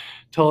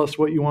tell us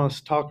what you want us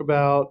to talk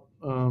about,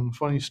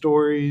 funny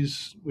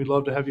stories. We'd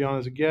love to have you on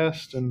as a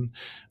guest, and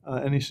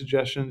any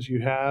suggestions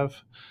you have.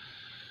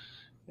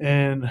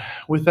 And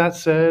with that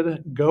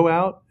said, go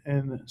out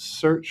and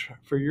search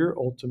for your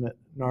ultimate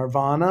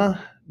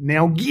Nirvana.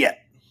 Now get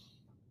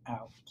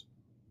out.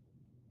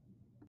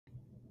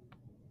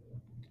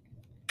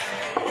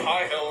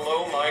 Hi,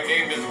 hello, my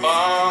name is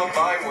Bob.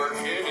 I work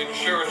in an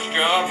insurance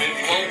job. If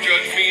you won't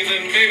judge me,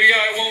 then maybe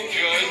I won't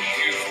judge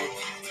you.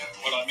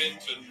 But I'm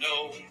into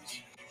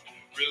gnomes,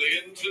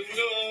 really into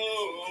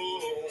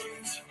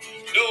gnomes.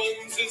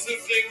 Gnomes is the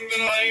thing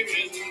that I'm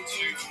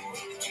into.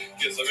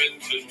 Yes, I'm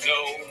into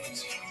gnomes,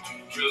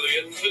 really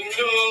into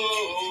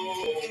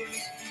gnomes.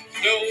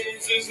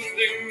 Gnomes is the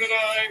thing that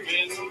I'm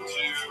into.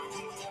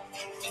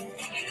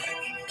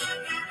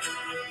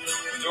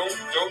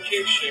 Don't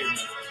kink shame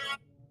me.